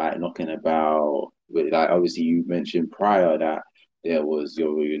clubs like knocking about? Like obviously you mentioned prior that there was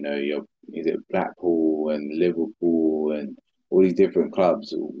your is it Blackpool and Liverpool and all these different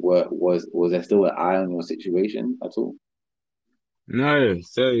clubs. Was there still an eye on your situation at all? No,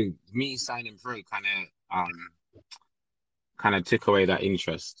 so me signing pro kind of took away that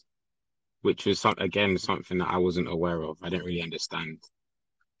interest, which was again something that I wasn't aware of. I didn't really understand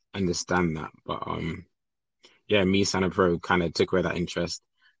that, but yeah, me signing pro kind of took away that interest.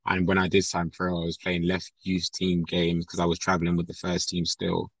 And when I did sign pro, I was playing left youth team games because I was traveling with the first team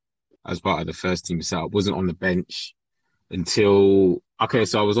still as part of the first team setup. Wasn't on the bench until okay,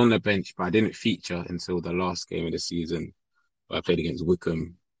 so I was on the bench, but I didn't feature until the last game of the season. Where I played against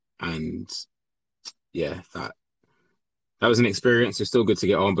Wickham, and yeah, that was an experience. It's still good to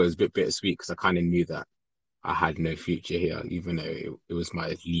get on, but it was a bit bittersweet because I kind of knew that I had no future here, even though it was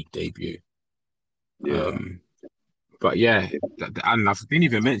my league debut. Yeah, Um, but yeah, and I didn't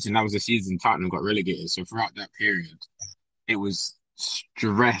even mention that was the season Tottenham got relegated. So throughout that period, it was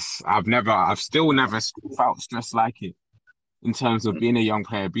stress. I've still never felt stress like it in terms of being a young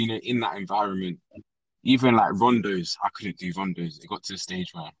player, being in that environment. Even like rondos, I couldn't do rondos. It got to the stage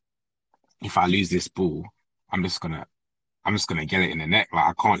where if I lose this ball, I'm just gonna I'm just gonna get it in the net. Like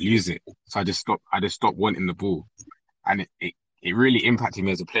I can't lose it. So I just stopped wanting the ball. And it really impacted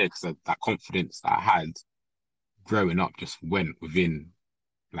me as a player because that confidence that I had growing up just went within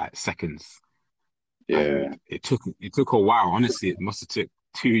like seconds. yeah, And it took a while. Honestly, it must have took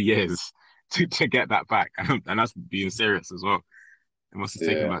 2 years to get that back. And that's being serious as well. It must have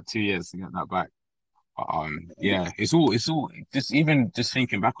taken yeah. about 2 years to get that back. But, yeah, it's all just even just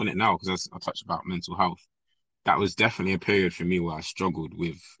thinking back on it now because I touched about mental health. That was definitely a period for me where I struggled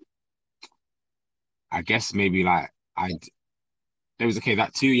with, I guess maybe like I there was okay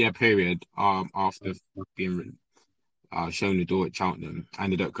that 2 year period after being shown the door at Cheltenham. I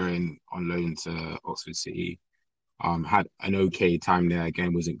ended up going on loan to Oxford City. Had an okay time there.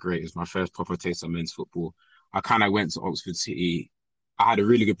 Again, wasn't great. It was my first proper taste of men's football. I kind of went to Oxford City. I had a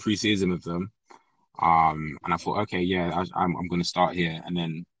really good pre-season with them. And I thought, okay, yeah, I'm going to start here. And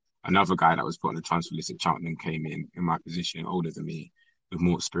then another guy that was put on the transfer list at Cheltenham came in my position, older than me, with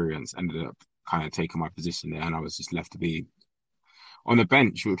more experience. Ended up kind of taking my position there, and I was just left to be on the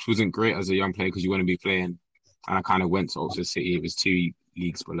bench, which wasn't great as a young player because you want to be playing. And I kind of went to Oxford City. It was two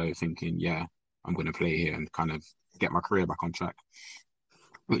leagues below, thinking, yeah. I'm going to play here and kind of get my career back on track,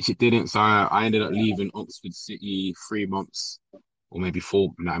 which it didn't. So I ended up leaving Oxford City 3 months or maybe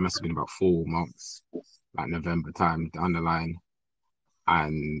four. No, it must have been about 4 months, like November time down the line,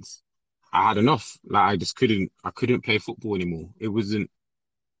 and I had enough. Like I couldn't play football anymore. It wasn't.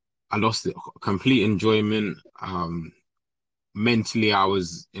 I lost it, complete enjoyment. Mentally, I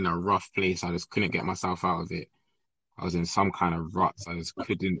was in a rough place. I just couldn't get myself out of it. I was in some kind of ruts. I just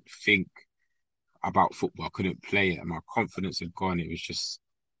couldn't think about football. I couldn't play it, and my confidence had gone. It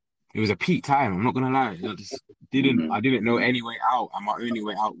was a peak time. I'm not gonna lie. Mm-hmm. I didn't know any way out, and my only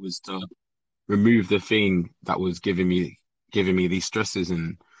way out was to remove the thing that was giving me these stresses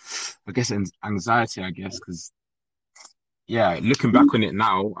and I guess anxiety. I guess because yeah, looking back on it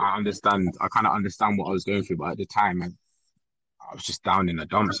now, I understand. I kind of understand what I was going through, but at the time, I was just down in the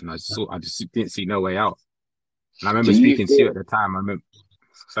dumps, and I just didn't see no way out. And I Do remember you speaking to you feel? at the time. I remember,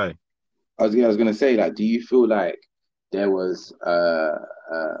 sorry, I was gonna say, like, do you feel like there was uh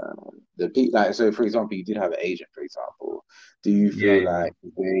the peak, like, so for example, you did have an agent, for example. Do you yeah, feel yeah, yeah. like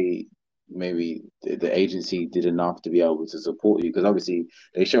they maybe the agency did enough to be able to support you? Because obviously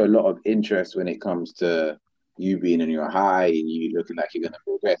they show a lot of interest when it comes to you being in your high and you looking like you're gonna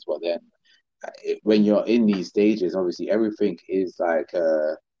progress, but then when you're in these stages, obviously everything is like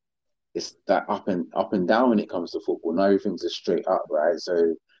it's that up and down when it comes to football. Not everything's a straight up, right? So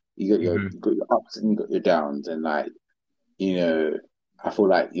Hmm. you got your ups and you got your downs, and like you know, I feel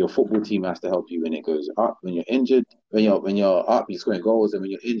like your football team has to help you when it goes up. When you're injured, when you're up, you're scoring goals, and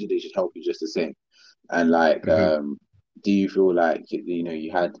when you're injured, they should help you just the same. And like, Hmm. do you feel like you know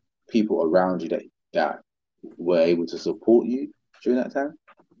you had people around you that were able to support you during that time?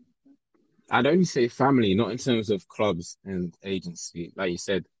 I'd only say family, not in terms of clubs and agency. Like you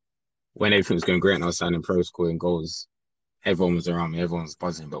said, when everything was going great and I was signing pro, scoring goals, everyone was around me, everyone was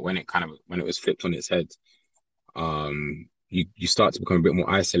buzzing. But when it was flipped on its head, you start to become a bit more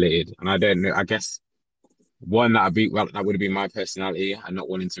isolated. And I don't know. I guess one that would have been my personality and not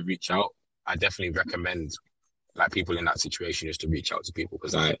wanting to reach out. I definitely recommend like people in that situation just to reach out to people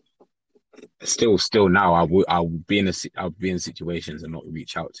because I still now I would be I would be in situations and not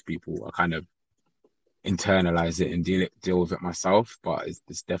reach out to people. I kind of internalize it and deal with it myself, but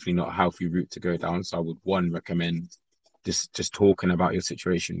it's definitely not a healthy route to go down. So I would one recommend just talking about your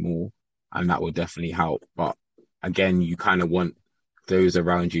situation more, and that will definitely help. But again, you kind of want those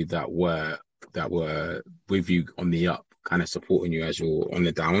around you that were with you on the up, kind of supporting you as you're on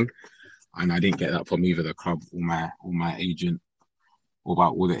the down. And I didn't get that from either the club or my agent or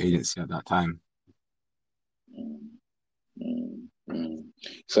about all the agency at that time. Mm, mm, mm.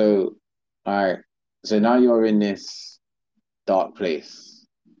 So, all right. So now you're in this dark place,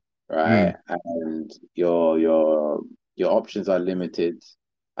 Mm. right? And your options are limited.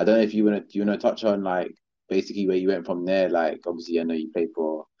 I don't know if you wanna touch on like basically where you went from there. Like obviously, I know you played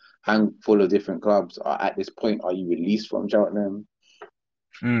for a handful of different clubs. At this point, are you released from Cheltenham?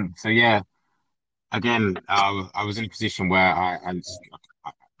 So yeah, again, I was in a position where I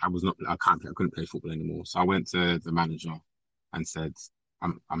was not I couldn't play football anymore. So I went to the manager and said,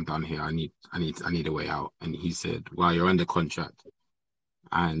 I'm done here. I need a way out. And he said, well, you're under contract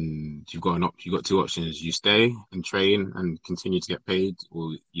and you've got two options. You stay and train and continue to get paid,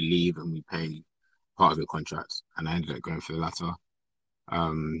 or you leave and we pay part of your contract. And I ended up going for the latter.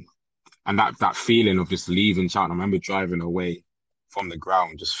 Um, and that feeling of just leaving Cheltenham, I remember driving away from the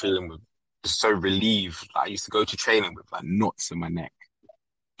ground, just feeling just so relieved. Like, I used to go to training with like knots in my neck,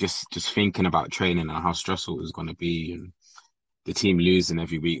 just thinking about training and how stressful it was going to be, and the team losing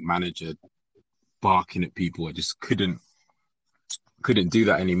every week, manager barking at people. I just couldn't do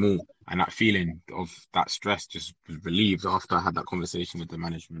that anymore. And that feeling of that stress just was relieved after I had that conversation with the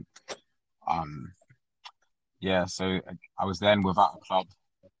management. Um, yeah, so I was then without a club,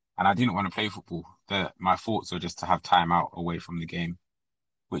 and I didn't want to play football. My thoughts were just to have time out away from the game,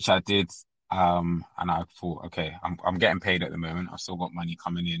 which I did. And I thought, okay, I'm getting paid at the moment. I've still got money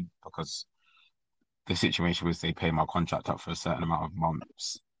coming in because the situation was they pay my contract up for a certain amount of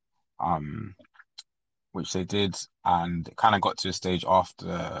months, um, which they did, and it kind of got to a stage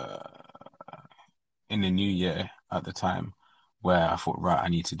after in the new year at the time where I thought, right, I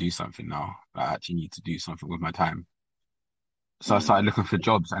need to do something now. I actually need to do something with my time. So I started Mm, looking for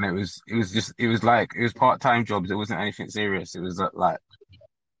jobs, and it was like it was part-time jobs. It wasn't anything serious. It was like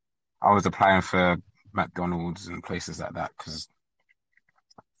I was applying for McDonald's and places like that because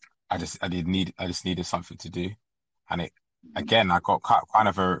I just needed something to do, and it again I got kind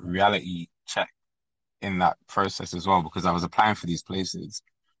of a reality check in that process as well because I was applying for these places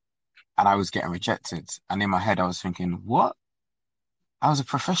and I was getting rejected, and in my head I was thinking, what? I was a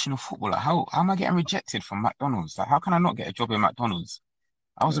professional footballer. How am I getting rejected from McDonald's? Like, how can I not get a job in McDonald's?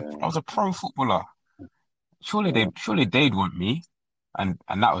 I Yeah, was a pro footballer. yeah. Surely they'd want me, and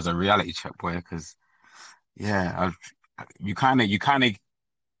that was a reality check, boy. Because yeah, you can,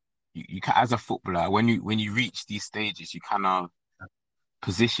 as a footballer, when you reach these stages, you kind of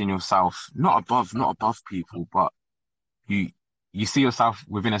position yourself not above people, but you you see yourself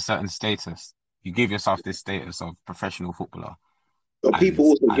within a certain status. You give yourself this status of professional footballer, But people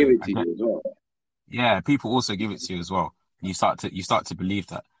also give and it to you as well. yeah, people also give it to you as well. You start to believe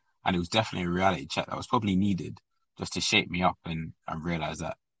that, and it was definitely a reality check that was probably needed just to shape me up and realize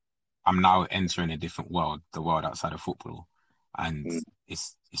that I'm now entering a different world, the world outside of football, and Mm,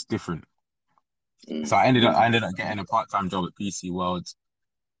 it's different. So mm, I ended up getting a part-time job at PC World.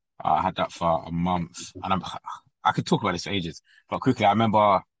 I had that for a month, and I could talk about this for ages, but quickly, I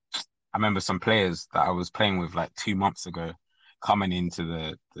remember some players that I was playing with like 2 months ago coming into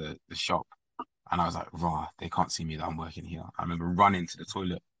the shop, and I was like, raw, they can't see me that I'm working here. I remember running to the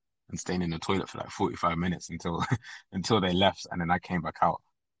toilet and staying in the toilet for like 45 minutes until until they left, and then I came back out.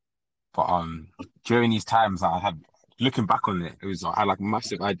 But during these times I had looking back on it, it was I had like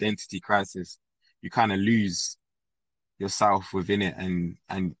massive identity crisis. You kind of lose yourself within it, and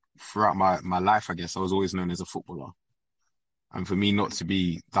throughout my life, I guess I was always known as a footballer. And for me not to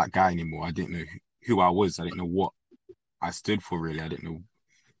be that guy anymore, I didn't know who I was. I didn't know what I stood for really. I didn't know.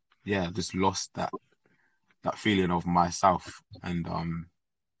 Yeah, I just lost that feeling of myself. And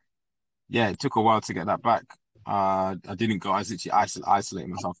yeah, it took a while to get that back. I didn't go. I was literally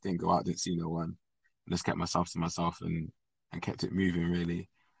isolating myself. Didn't go out. Didn't see no one. Just kept myself to myself and kept it moving really.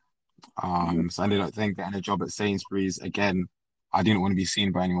 mm. So I ended up then getting a job at Sainsbury's again. I didn't want to be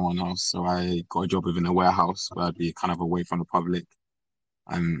seen by anyone else, so I got a job within a warehouse where I'd be kind of away from the public,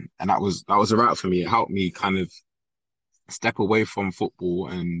 and that was a route for me. It helped me kind of step away from football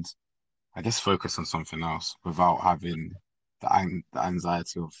and I guess focus on something else without having the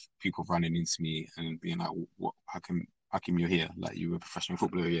anxiety of people running into me and being like, "What? How come you're here? Like you were a professional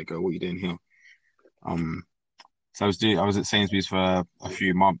footballer a year ago. What are you doing here?" Um, so I was at Sainsbury's for a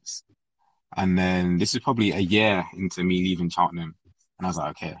few months, and then this is probably a year into me leaving Cheltenham, and I was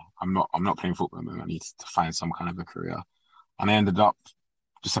like, "Okay, I'm not playing football anymore. I need to find some kind of a career." And I ended up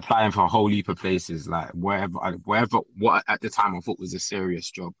just applying for a whole heap of places, like wherever what at the time I thought was a serious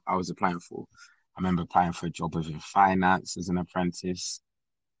job, I was applying for. I remember applying for a job within finance as an apprentice.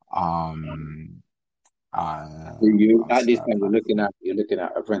 Um, So you what else at did this I time apply for? you're looking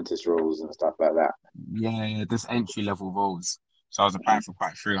at apprentice roles and stuff like that. Yeah, just entry level roles. So I was applying for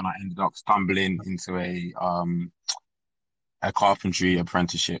quite a few, and I ended up stumbling into a carpentry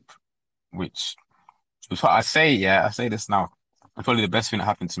apprenticeship, which was what I say. Yeah, I say this now. Probably the best thing that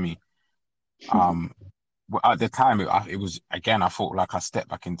happened to me. Um, well, at the time, it was again. I felt like I stepped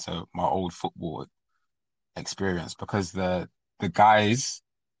back into my old football experience because the guys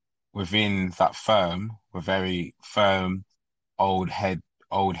within that firm were very firm, old head,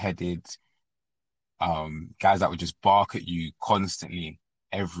 old headed, guys that would just bark at you constantly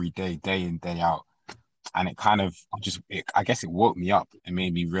every day, day in, day out. And it kind of I guess it woke me up and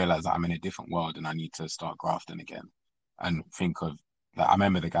made me realize that I'm in a different world and I need to start grafting again and think of that. I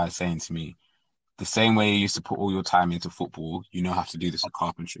remember the guy saying to me, the same way you used to put all your time into football, you now have to do this with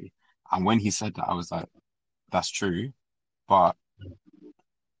carpentry. And when he said that, I was like, that's true, but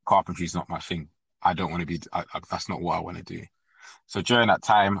carpentry is not my thing. I don't want to be, that's not what I want to do. So during that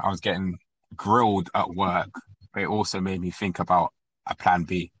time, I was getting grilled at work, but it also made me think about a plan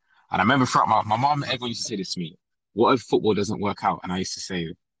B. And I remember throughout my mom, everyone used to say this to me, what if football doesn't work out? And I used to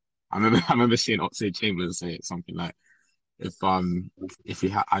say, I remember seeing Oxlade Chamberlain say it, something like, if if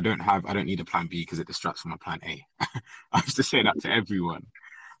you I don't need a plan B because it distracts from my plan A. I used to say that to everyone,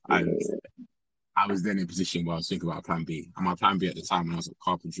 and Yeah. I was then in a position where I was thinking about a plan B. And my plan B at the time when I was at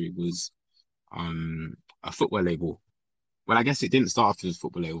carpentry was um a footwear label. Well, I guess it didn't start off as a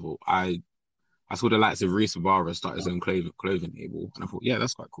football label. I saw the likes of Reese Vara start his own clothing label, and I thought, yeah,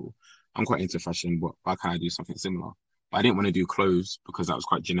 that's quite cool. I'm quite into fashion, but why can't I do something similar? But I didn't want to do clothes because that was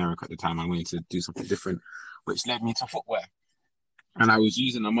quite generic at the time. I wanted to do something different, which led me to footwear. And I was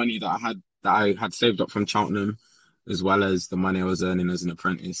using the money that I had saved up from Cheltenham, as well as the money I was earning as an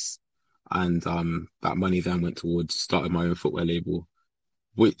apprentice, and that money then went towards starting my own footwear label,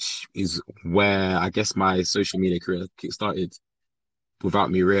 which is where I guess my social media career kickstarted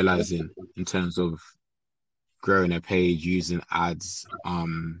without me realizing in terms of growing a page, using ads,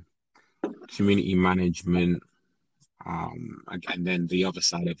 community management, and then the other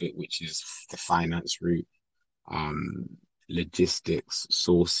side of it, which is the finance route, um, logistics,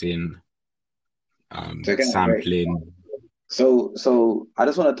 sourcing, So again, sampling. So I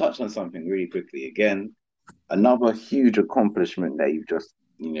just want to touch on something really quickly. Again, another huge accomplishment that you've just,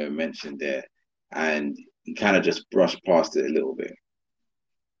 mentioned there, and you kind of just brushed past it a little bit.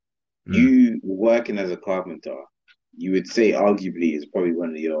 Mm. You working as a carpenter, you would say arguably is probably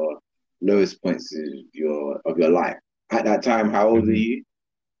one of your lowest points of your life. At that time, how old were Mm-hmm. you?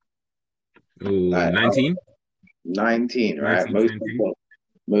 Oh, Like 19, 19, right? 19,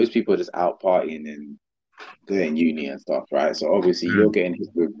 Most 20. people are just out partying and doing uni and stuff, right? So obviously you're Mm. getting hit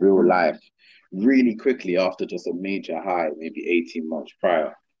with real life really quickly after just a major high, maybe 18 months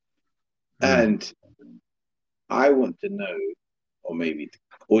prior. Mm. And I want to know, or maybe the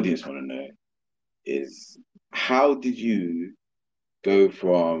audience want to know, is how did you go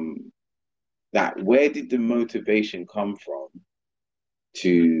from that? Where did the motivation come from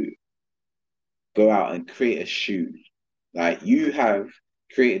to go out and create a shoe? Like you have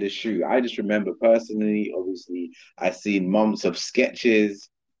created a shoe. I just remember personally, obviously, I seen months of sketches,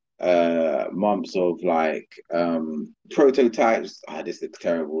 months of like prototypes. Ah, this looks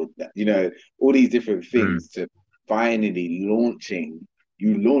terrible. All these different Mm. things to finally launching.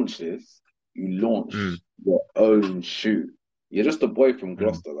 You launch this, you Mm. launch your own shoe. You're just a boy from Mm.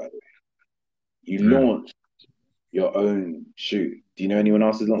 Gloucester, by the way. You Mm. launch your own shoe. Do you know anyone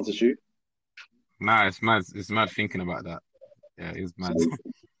else who's launched a shoe? Nah, it's mad. It's mad thinking about that. Yeah, it's So mad.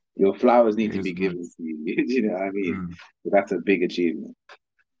 your flowers need It to be is mad. given to you. Do you know what I mean? Mm. So that's a big achievement.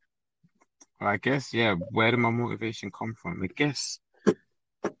 Well, I guess, yeah, where did my motivation come from? I guess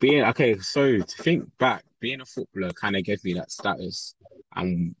being okay, so to think back, being a footballer kind of gave me that status.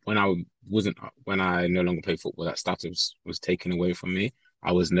 And when I wasn't, when I no longer played football, that status was taken away from me.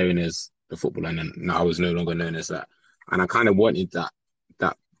 I was known as the footballer, and then now I was no longer known as that. And I kind of wanted that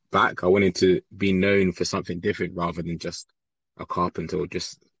back. I wanted to be known for something different rather than just a carpenter or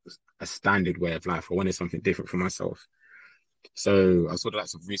just a standard way of life. I wanted something different for myself. So I saw the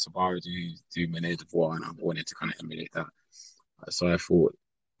likes of Reece Barra do Menée de Voir, and I wanted to kind of emulate that. So I thought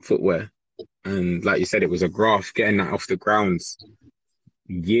footwear. And like you said, it was a graph getting that off the ground.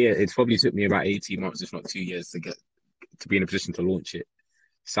 Yeah, it probably took me about 18 months, if not 2 years, to get to be in a position to launch it.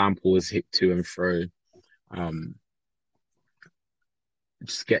 Samples hit to and fro. Um,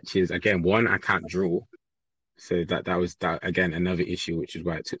 Sketches. Again, one, I can't draw. So that was that again another issue, which is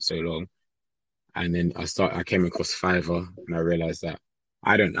why it took so long. And then I came across Fiverr and I realized that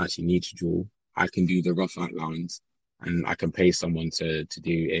I don't actually need to draw. I can do the rough outlines and I can pay someone to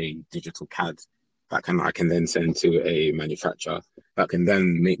do a digital CAD that I can then send to a manufacturer that can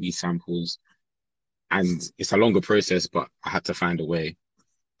then make me samples. And it's a longer process, but I had to find a way.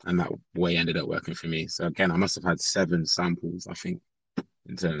 And that way ended up working for me. So again, I must have had 7 samples, I think,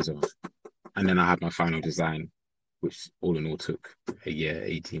 in terms of, and then I had my final design, which all in all took a year,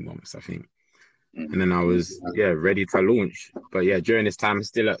 18 months, I think. And then I Mm. was, yeah, ready to launch. But yeah, during this time,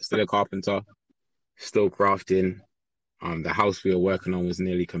 still a carpenter, still crafting. The house we were working on was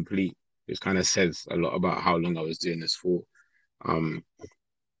nearly complete, which kind of says a lot about how long I was doing this for. Um,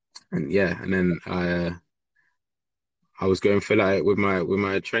 and yeah, and then I was going for like with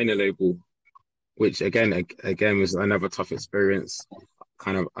my trainer label, which again was another tough experience,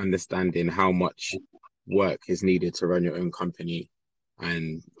 kind of understanding how much work is needed to run your own company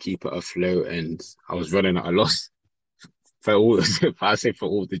and keep it afloat. And I was running at a loss for all I say for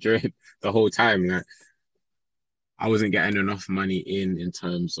all during the whole time. Like I wasn't getting enough money in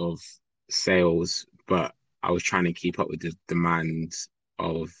terms of sales, but I was trying to keep up with the demand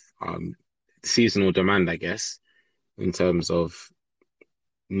of um seasonal demand, I guess, in terms of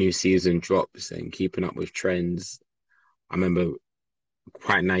new season drops and keeping up with trends. I remember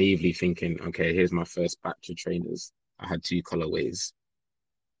quite naively thinking, okay, here's my first batch of trainers. I had 2 colorways.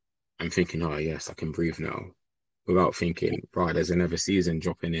 I'm thinking, oh yes, I can breathe now. Without thinking, right, there's another season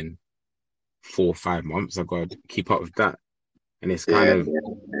dropping in 4 or 5 months. I've got to keep up with that. And it's kind Yeah, of you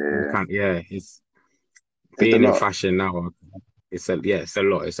yeah. can't yeah, it's It's a being in lot. fashion now, it's a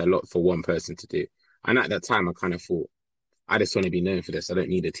lot. It's a lot for one person to do. And at that time I kind of thought, I just want to be known for this. I don't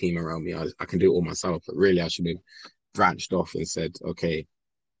need a team around me. I can do it all myself. But really I should have branched off and said, okay,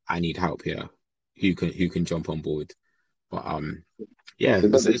 I need help here. Who can jump on board? But yeah, So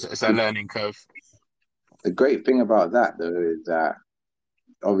it's a learning curve. the great thing about that though is that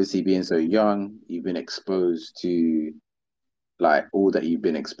obviously being so young, you've been exposed to like all that you've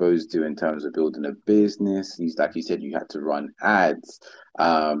been exposed to in terms of building a business. Like you said, you had to run ads.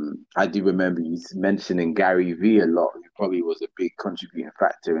 I do remember you mentioning Gary Vee a lot. He probably was a big contributing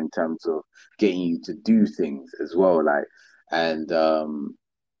factor in terms of getting you to do things as well. Like, and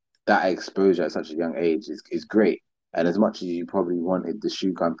that exposure at such a young age is great. And as much as you probably wanted the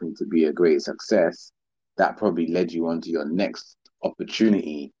shoe company to be a great success, that probably led you on to your next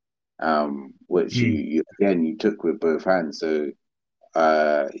opportunity, which Mm. you again you took with both hands. So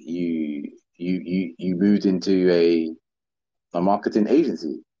you moved into a marketing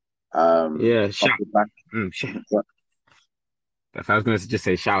agency. Yeah, Off shout. the back, Mm, if I was going to just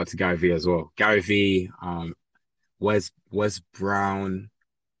say shout out to Gary V as well. Gary V, Wes Brown,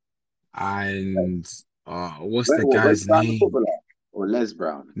 and what's the Wes guy's Brown, the name? footballer, or Les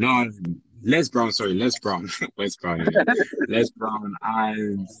Brown. No, Les Brown. Sorry, Les Brown. Wes Brown. I mean, Les Brown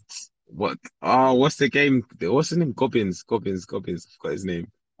and what? Oh, what's the game? What's his name? Gobbins. I forgot his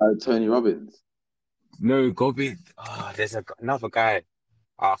name. Tony Robbins. No, Gobbins. Oh, there's another guy.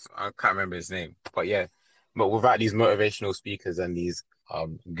 Oh, I can't remember his name. But yeah, but without these motivational speakers and these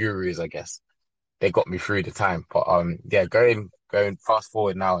gurus, I guess they got me through the time. But yeah, going fast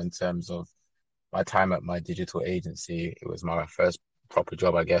forward now in terms of my time at my digital agency, it was my first proper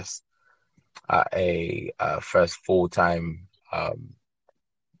job, I guess, at a first full-time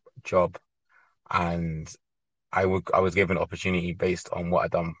job, and I was given an opportunity based on what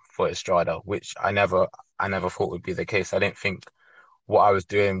I'd done for Estrada, which I never thought would be the case. I didn't think what I was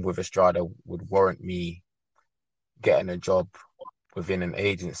doing with Estrada would warrant me getting a job within an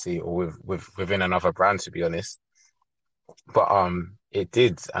agency or within another brand, to be honest. But it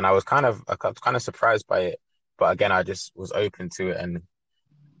did, and I was kind of surprised by it. But again, I just was open to it and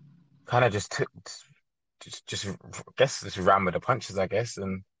kind of just took just I guess just ran with the punches, I guess,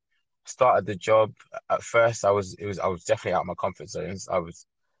 and started the job. At first, I was definitely out of my comfort zones. I was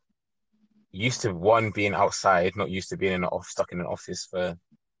used to one being outside, not used to being in stuck in an office for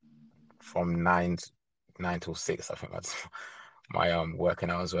from nine till six. I think that's my working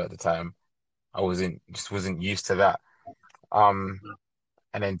hours were at the time. I wasn't used to that. Um,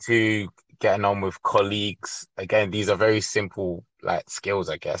 and then two, getting on with colleagues. Again, these are very simple like skills,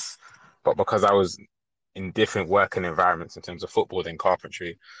 I guess. But because I was in different working environments in terms of football and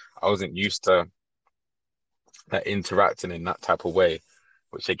carpentry, I wasn't used to interacting in that type of way,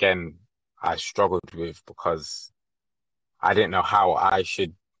 which again I struggled with because I didn't know how I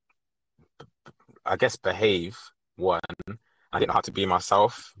should, I guess, behave. One, I didn't know how to be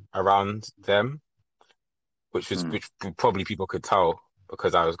myself around them, Hmm. which probably people could tell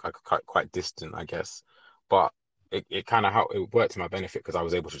because I was like quite distant, I guess. But it kind of how it worked to my benefit because I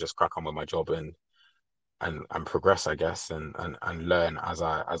was able to just crack on with my job and progress, I guess, and learn as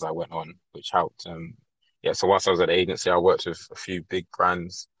I went on, which helped. Yeah, so whilst I was at the agency, I worked with a few big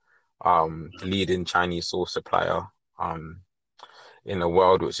brands, the leading Chinese sauce supplier, um, in the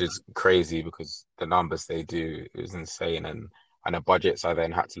world, which is crazy because the numbers they do is insane, and the budgets I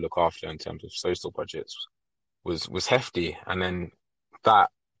then had to look after in terms of social budgets was hefty, and then that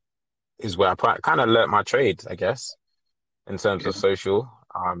is where I kind of learnt my trade, I guess, in terms Yeah. of social,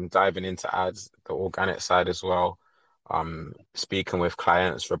 diving into ads, the organic side as well, speaking with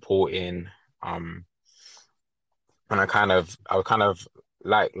clients, reporting, um, and I was kind of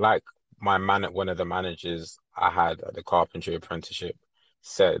like one of the managers I had at the carpentry apprenticeship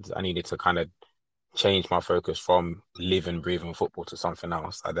said I needed to kind of change my focus from living, breathing football to something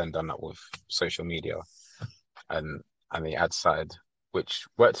else. I then done that with social media and the ad side, which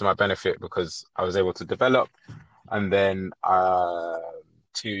worked to my benefit because I was able to develop. And then I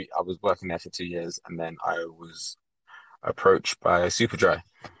was working there for 2 years, and then I was approached by Superdry,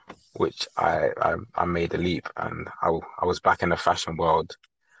 which I made a leap, and I was back in the fashion world,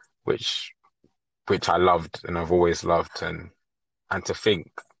 which I loved and I've always loved, and to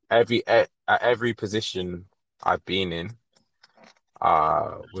think at every position I've been in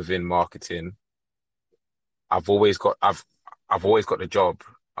within marketing, I've always got the job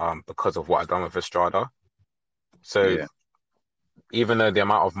because of what I've done with Estrada. So Yeah. even though the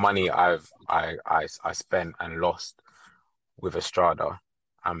amount of money I spent and lost with Estrada,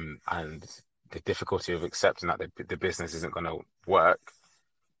 and the difficulty of accepting that the business isn't going to work,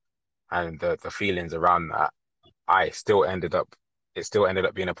 and the feelings around that, I still ended up it still ended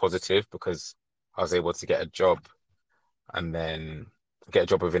up being a positive because I was able to get a job and then get a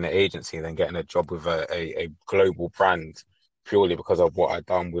job within an agency and then getting a job with a global brand purely because of what I'd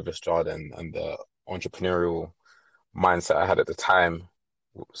done with Estrada and the entrepreneurial mindset I had at the time.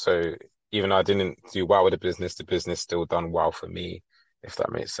 So even though I didn't do well with the business still done well for me, if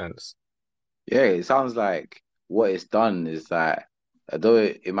that makes sense. Yeah, it sounds like what it's done is that although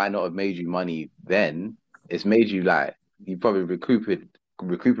it might not have made you money then, it's made you like you probably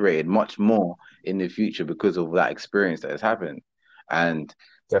recuperated much more in the future because of that experience that has happened. And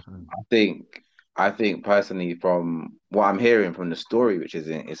Definitely. I think I think personally from what I'm hearing from the story, which is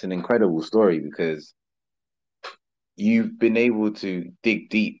it's an incredible story because you've been able to dig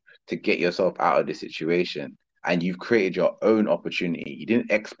deep to get yourself out of this situation, and you've created your own opportunity. You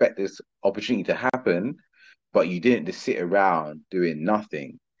didn't expect this opportunity to happen, but you didn't just sit around doing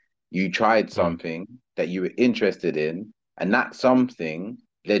nothing. You tried Mm. something that you were interested in, and that something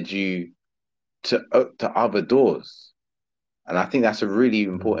led you to other doors. And I think that's a really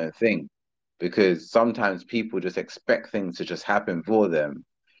Mm. important thing, because sometimes people just expect things to just happen for them,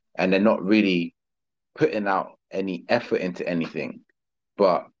 and they're not really putting out any effort into anything.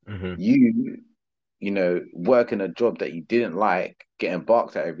 But Mm-hmm. you, working a job that you didn't like, getting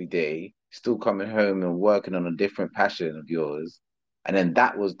barked at every day, still coming home and working on a different passion of yours. And then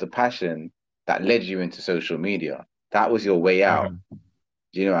that was the passion that led you into social media. That was your way out. Mm-hmm.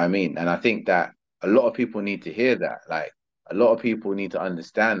 Do you know what I mean? And I think that a lot of people need to hear that. Like, a lot of people need to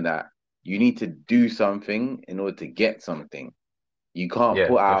understand that you need to do something in order to get something. You can't Yeah,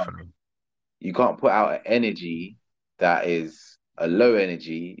 put out definitely. you can't put out an energy that is a low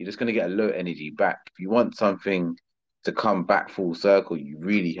energy. You're just going to get a low energy back. If you want something to come back full circle, you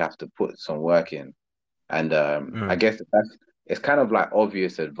really have to put some work in. And I Mm. guess it's kind of like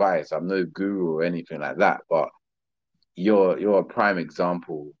obvious advice. I'm no guru or anything like that, but you're a prime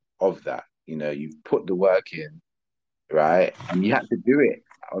example of that. You put the work in, right? And you had to do it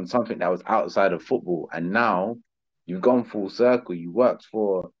on something that was outside of football. And now you've gone full circle. You worked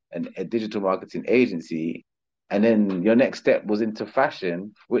for a digital marketing agency. And then your next step was into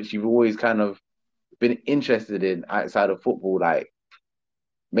fashion, which you've always kind of been interested in outside of football. Like,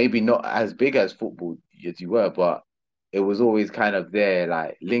 maybe not as big as football as you were, but it was always kind of there,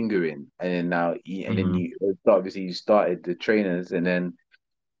 like lingering. And then Mm-hmm. obviously you started the trainers, and then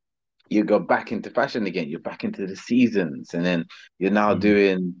you go back into fashion again. You're back into the seasons, and then you're now Mm-hmm.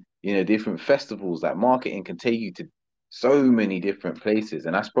 doing, different festivals. Like, marketing can take you to so many different places,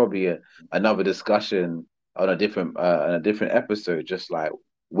 and that's probably another discussion on a different episode. Just like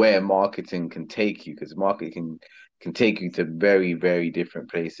where marketing can take you, because marketing can take you to very, very different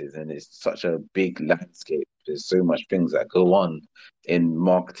places, and it's such a big landscape. There's so much things that go on in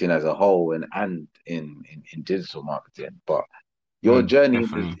marketing as a whole, and in digital marketing. But your Mm. journey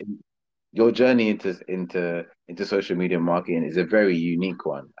Definitely. your journey into social media marketing is a very unique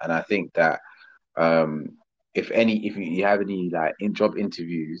one, and I think that um if you have any like in job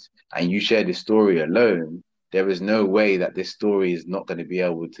interviews and you share this story alone, there is no way that this story is not going to be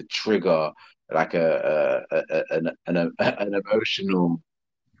able to trigger like an emotional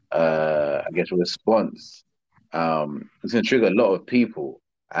I guess response. It's going to trigger a lot of people,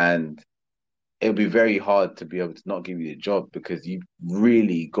 and it'll be very hard to be able to not give you the job, because you've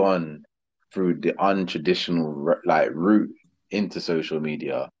really gone through the untraditional like route into social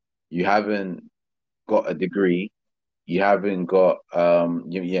media. You haven't got a degree. You haven't got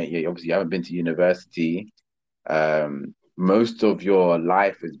yeah, obviously you haven't been to university. Most of your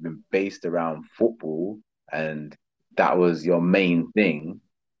life has been based around football, and that was your main thing,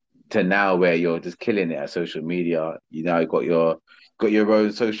 to now where you're just killing it at social media. You now got your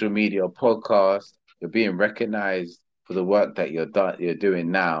own social media podcast. You're being recognized for the work that you're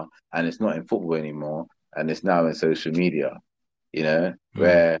doing now, and it's not in football anymore, and it's now in social media. Mm.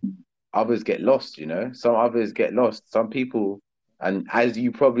 Where others get lost. Some others get lost. Some people, and as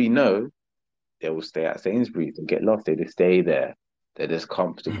you probably know, they will stay at Sainsbury's and get lost. They just stay there. They're just Mm-hmm.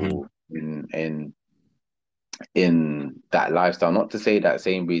 comfortable in that lifestyle. Not to say that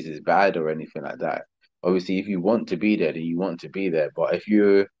Sainsbury's is bad or anything like that. Obviously, if you want to be there, then you want to be there. But if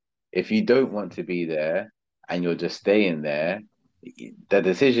you don't want to be there and you're just staying there, the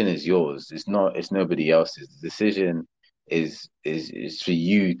decision is yours. It's nobody else's. The decision is for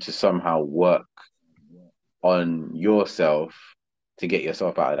you to somehow work on yourself to get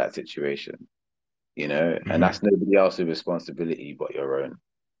yourself out of that situation, and Mm-hmm. that's nobody else's responsibility but your own.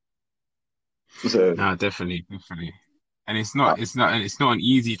 So No, definitely, definitely. And uh, it's not an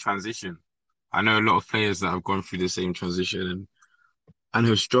easy transition. I know a lot of players that have gone through the same transition and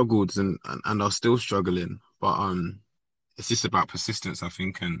who struggled and are still struggling. But it's just about persistence, I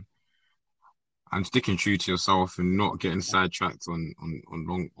think, and sticking true to yourself and not getting sidetracked on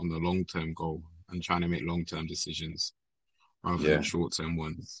the long term goal and trying to make long term decisions rather than yeah, short term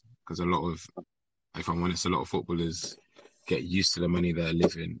ones. Because a lot of, if I'm honest, a lot of footballers get used to the money they're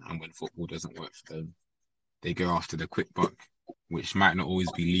living, and when football doesn't work for them, they go after the quick buck, which might not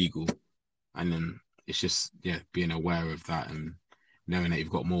always be legal. And then it's just, yeah, being aware of that and knowing that you've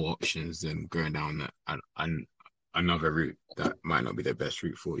got more options than going down another route that might not be the best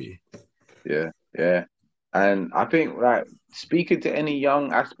route for you. yeah, yeah. And I think, like, speaking to any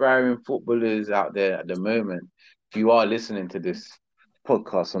young aspiring footballers out there at the moment, if you are listening to this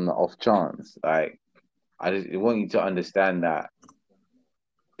podcast on the off chance, like, I just want you to understand that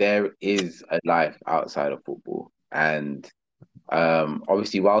there is a life outside of football, and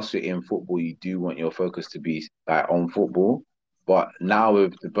obviously, whilst you're in football, you do want your focus to be like on football. But now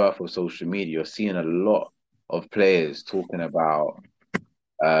with the birth of social media, you're seeing a lot of players talking about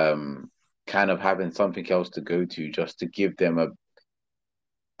um, kind of having something else to go to just to give them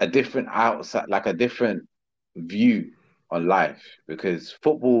a different outside, like a different view on life. Because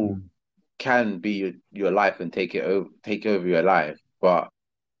football Mm. can be your life and take over your life, but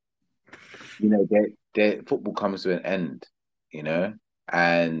football comes to an end, you know,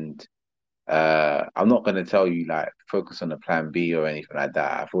 and I'm not gonna tell you like focus on a plan B or anything like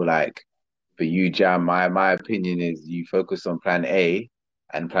that. I feel like for you, Jam, my opinion is you focus on plan A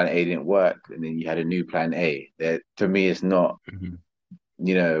and plan A didn't work, and then you had a new plan A. That to me it's not,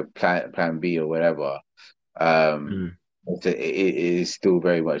 Mhm. plan B or whatever. Um Mm. it is still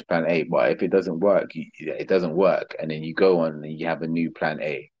very much plan A, but if it doesn't work, it doesn't work, and then you go on and you have a new plan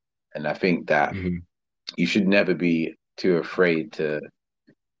A. And I think that Mhm. you should never be too afraid to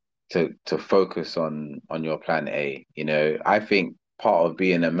focus on your plan A. I think part of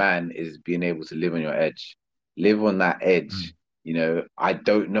being a man is being able to live on your edge, live on that edge. Mm. I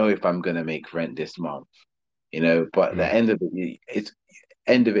don't know if I'm gonna make rent this month. But the Mm. end of it,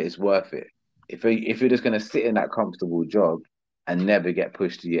 it's worth it. If you're just gonna sit in that comfortable job and never get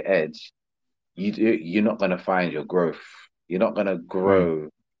pushed to your edge, you're not gonna find your growth. You're not gonna Mm. grow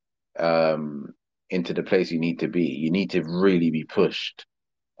um into the place you need to be. You need to really be pushed.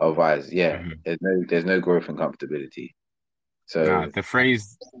 Otherwise, yeah, Mhm. there's no growth and comfortability. Nah, So the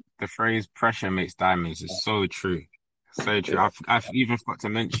phrase "pressure makes diamonds" is so true, so true. yeah, I've even forgot to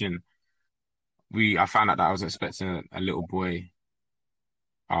mention I found out that I was expecting a little boy.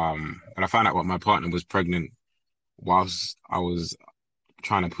 But I found out what my partner was pregnant whilst I was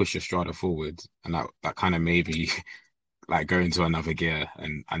trying to push Estrada forward, and that kind of made me like go into another gear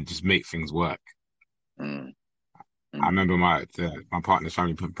and just make things work. mm, I mm, remember my partner's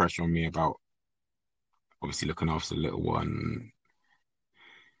family put pressure on me about obviously looking after the little one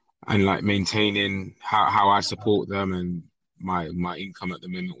and like maintaining how I support them, and my income at the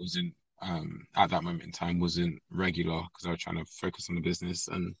moment wasn't at that moment in time wasn't regular because I was trying to focus on the business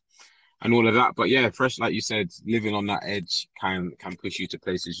and all of that. But yeah, fresh like you said, living on that edge can push you to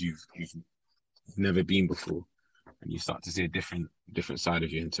places you've never been before, and you start to see a different side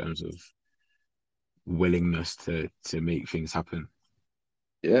of you in terms of willingness to make things happen.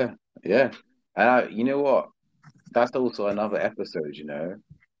 yeah, yeah. And you know what? That's also another episode.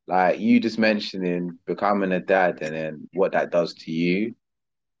 Like you just mentioning becoming a dad and then what that does to you.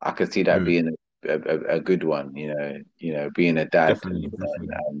 I could see that Mm, being a good one. Being a dad definitely, definitely.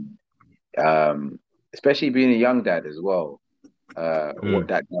 especially being a young dad as well. What Mm,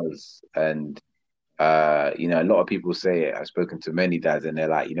 that does, and a lot of people say it. I've spoken to many dads, and they're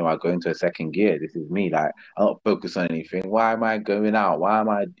like, I go into a second gear. This is me. Like, I'm not focused on anything. Why am I going out? Why am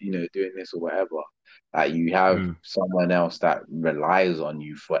I, doing this or whatever? Like, you have mm, someone else that relies on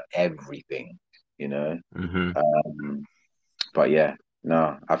you for everything. You know. mm-hmm. Um, but yeah,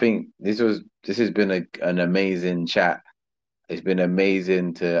 no, I think this has been an amazing chat. It's been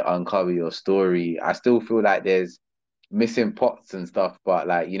amazing to uncover your story. I still feel like there's missing pots and stuff, but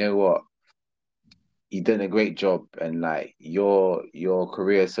like, you know what? You've done a great job, and like your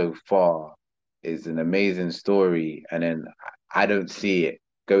career so far is an amazing story, and then I don't see it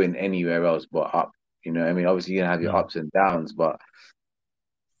going anywhere else but up. I mean, obviously you're gonna have your Mm, ups and downs, but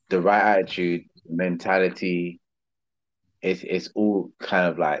the right attitude, mentality, it's all kind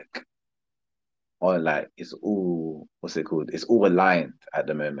of like on, like it's all, what's it called, it's all aligned at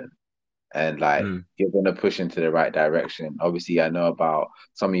the moment, and like mm, you're gonna push into the right direction. Obviously, I know about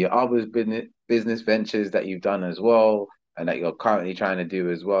some of your other business ventures that you've done as well, and that you're currently trying to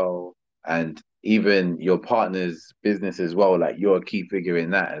do as well, and even your partner's business as well. Like you're a key figure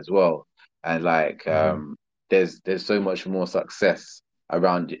in that as well, and like mm-hmm. there's so much more success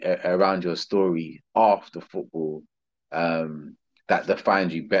around your story after football, um, that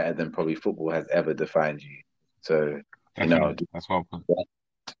defines you better than probably football has ever defined you. So you know Definitely. That's what I put.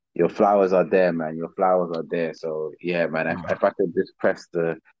 your flowers are there, man. Your flowers are there. So yeah, man. If I could just press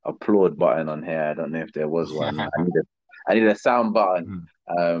the applaud button on here, I don't know if there was one. I need a sound button.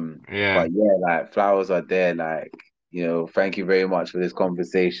 Mhm. Um, Yeah. but yeah, like flowers are there. Like, thank you very much for this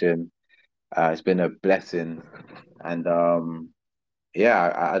conversation. It's been a blessing. And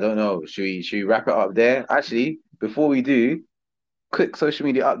yeah, I don't know. Should we wrap it up there? Actually, before we do, quick social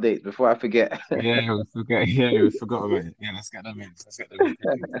media updates before I forget. Yeah, we forget. Yeah, we forgot about it. Yeah, let's get them in. Let's get them in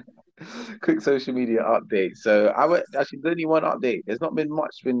quickly. Quick social media update. So I would actually, there's only one update. There's not been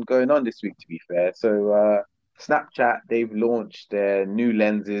much been going on this week, to be fair. So Snapchat, they've launched their new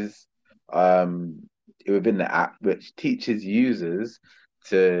lenses um, within the app, which teaches users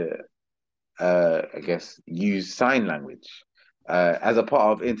to, I guess, use sign language. As a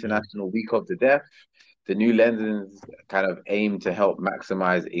part of Okay. International Week of the Deaf, the new lenses kind of aim to help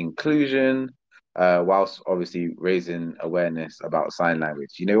maximize inclusion, whilst obviously raising awareness about sign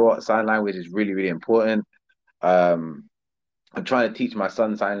language. You know what? Sign language is really, really important. Um, I'm trying to teach my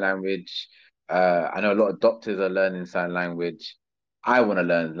son sign language. I know a lot of doctors are learning sign language. I want to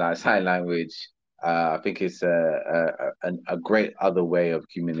learn like sign language. I think it's a great other way of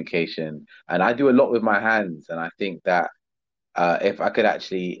communication, and I do a lot with my hands. And I think that if I could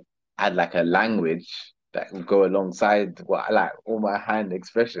actually add like a language that would go alongside what I like all my hand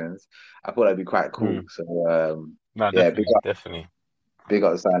expressions, I thought that'd be quite cool. Mm. So No, yeah, definitely, definitely. big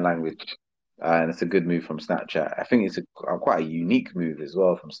up the sign language, and it's a good move from Snapchat. I think it's quite a unique move as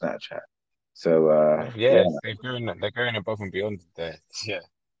well from Snapchat. So yeah, Yes, they're going above and beyond there. Yeah.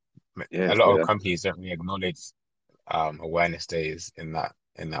 yeah, A lot of so, companies don't really acknowledge awareness days in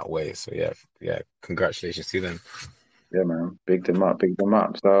that way. So yeah, yeah, congratulations to them. yeah, man, big them up, big them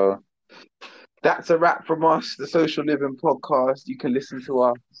up. So that's a wrap from us, the Social Living Podcast. You can listen to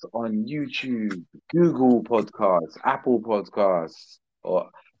us on YouTube, Google Podcasts, Apple Podcasts, or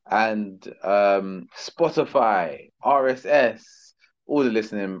and Spotify, RSS, all the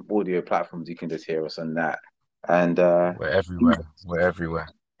listening audio platforms. You can just hear us on that. And We're everywhere. We're everywhere.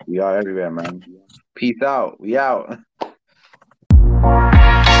 we are everywhere, man. Peace out. We out.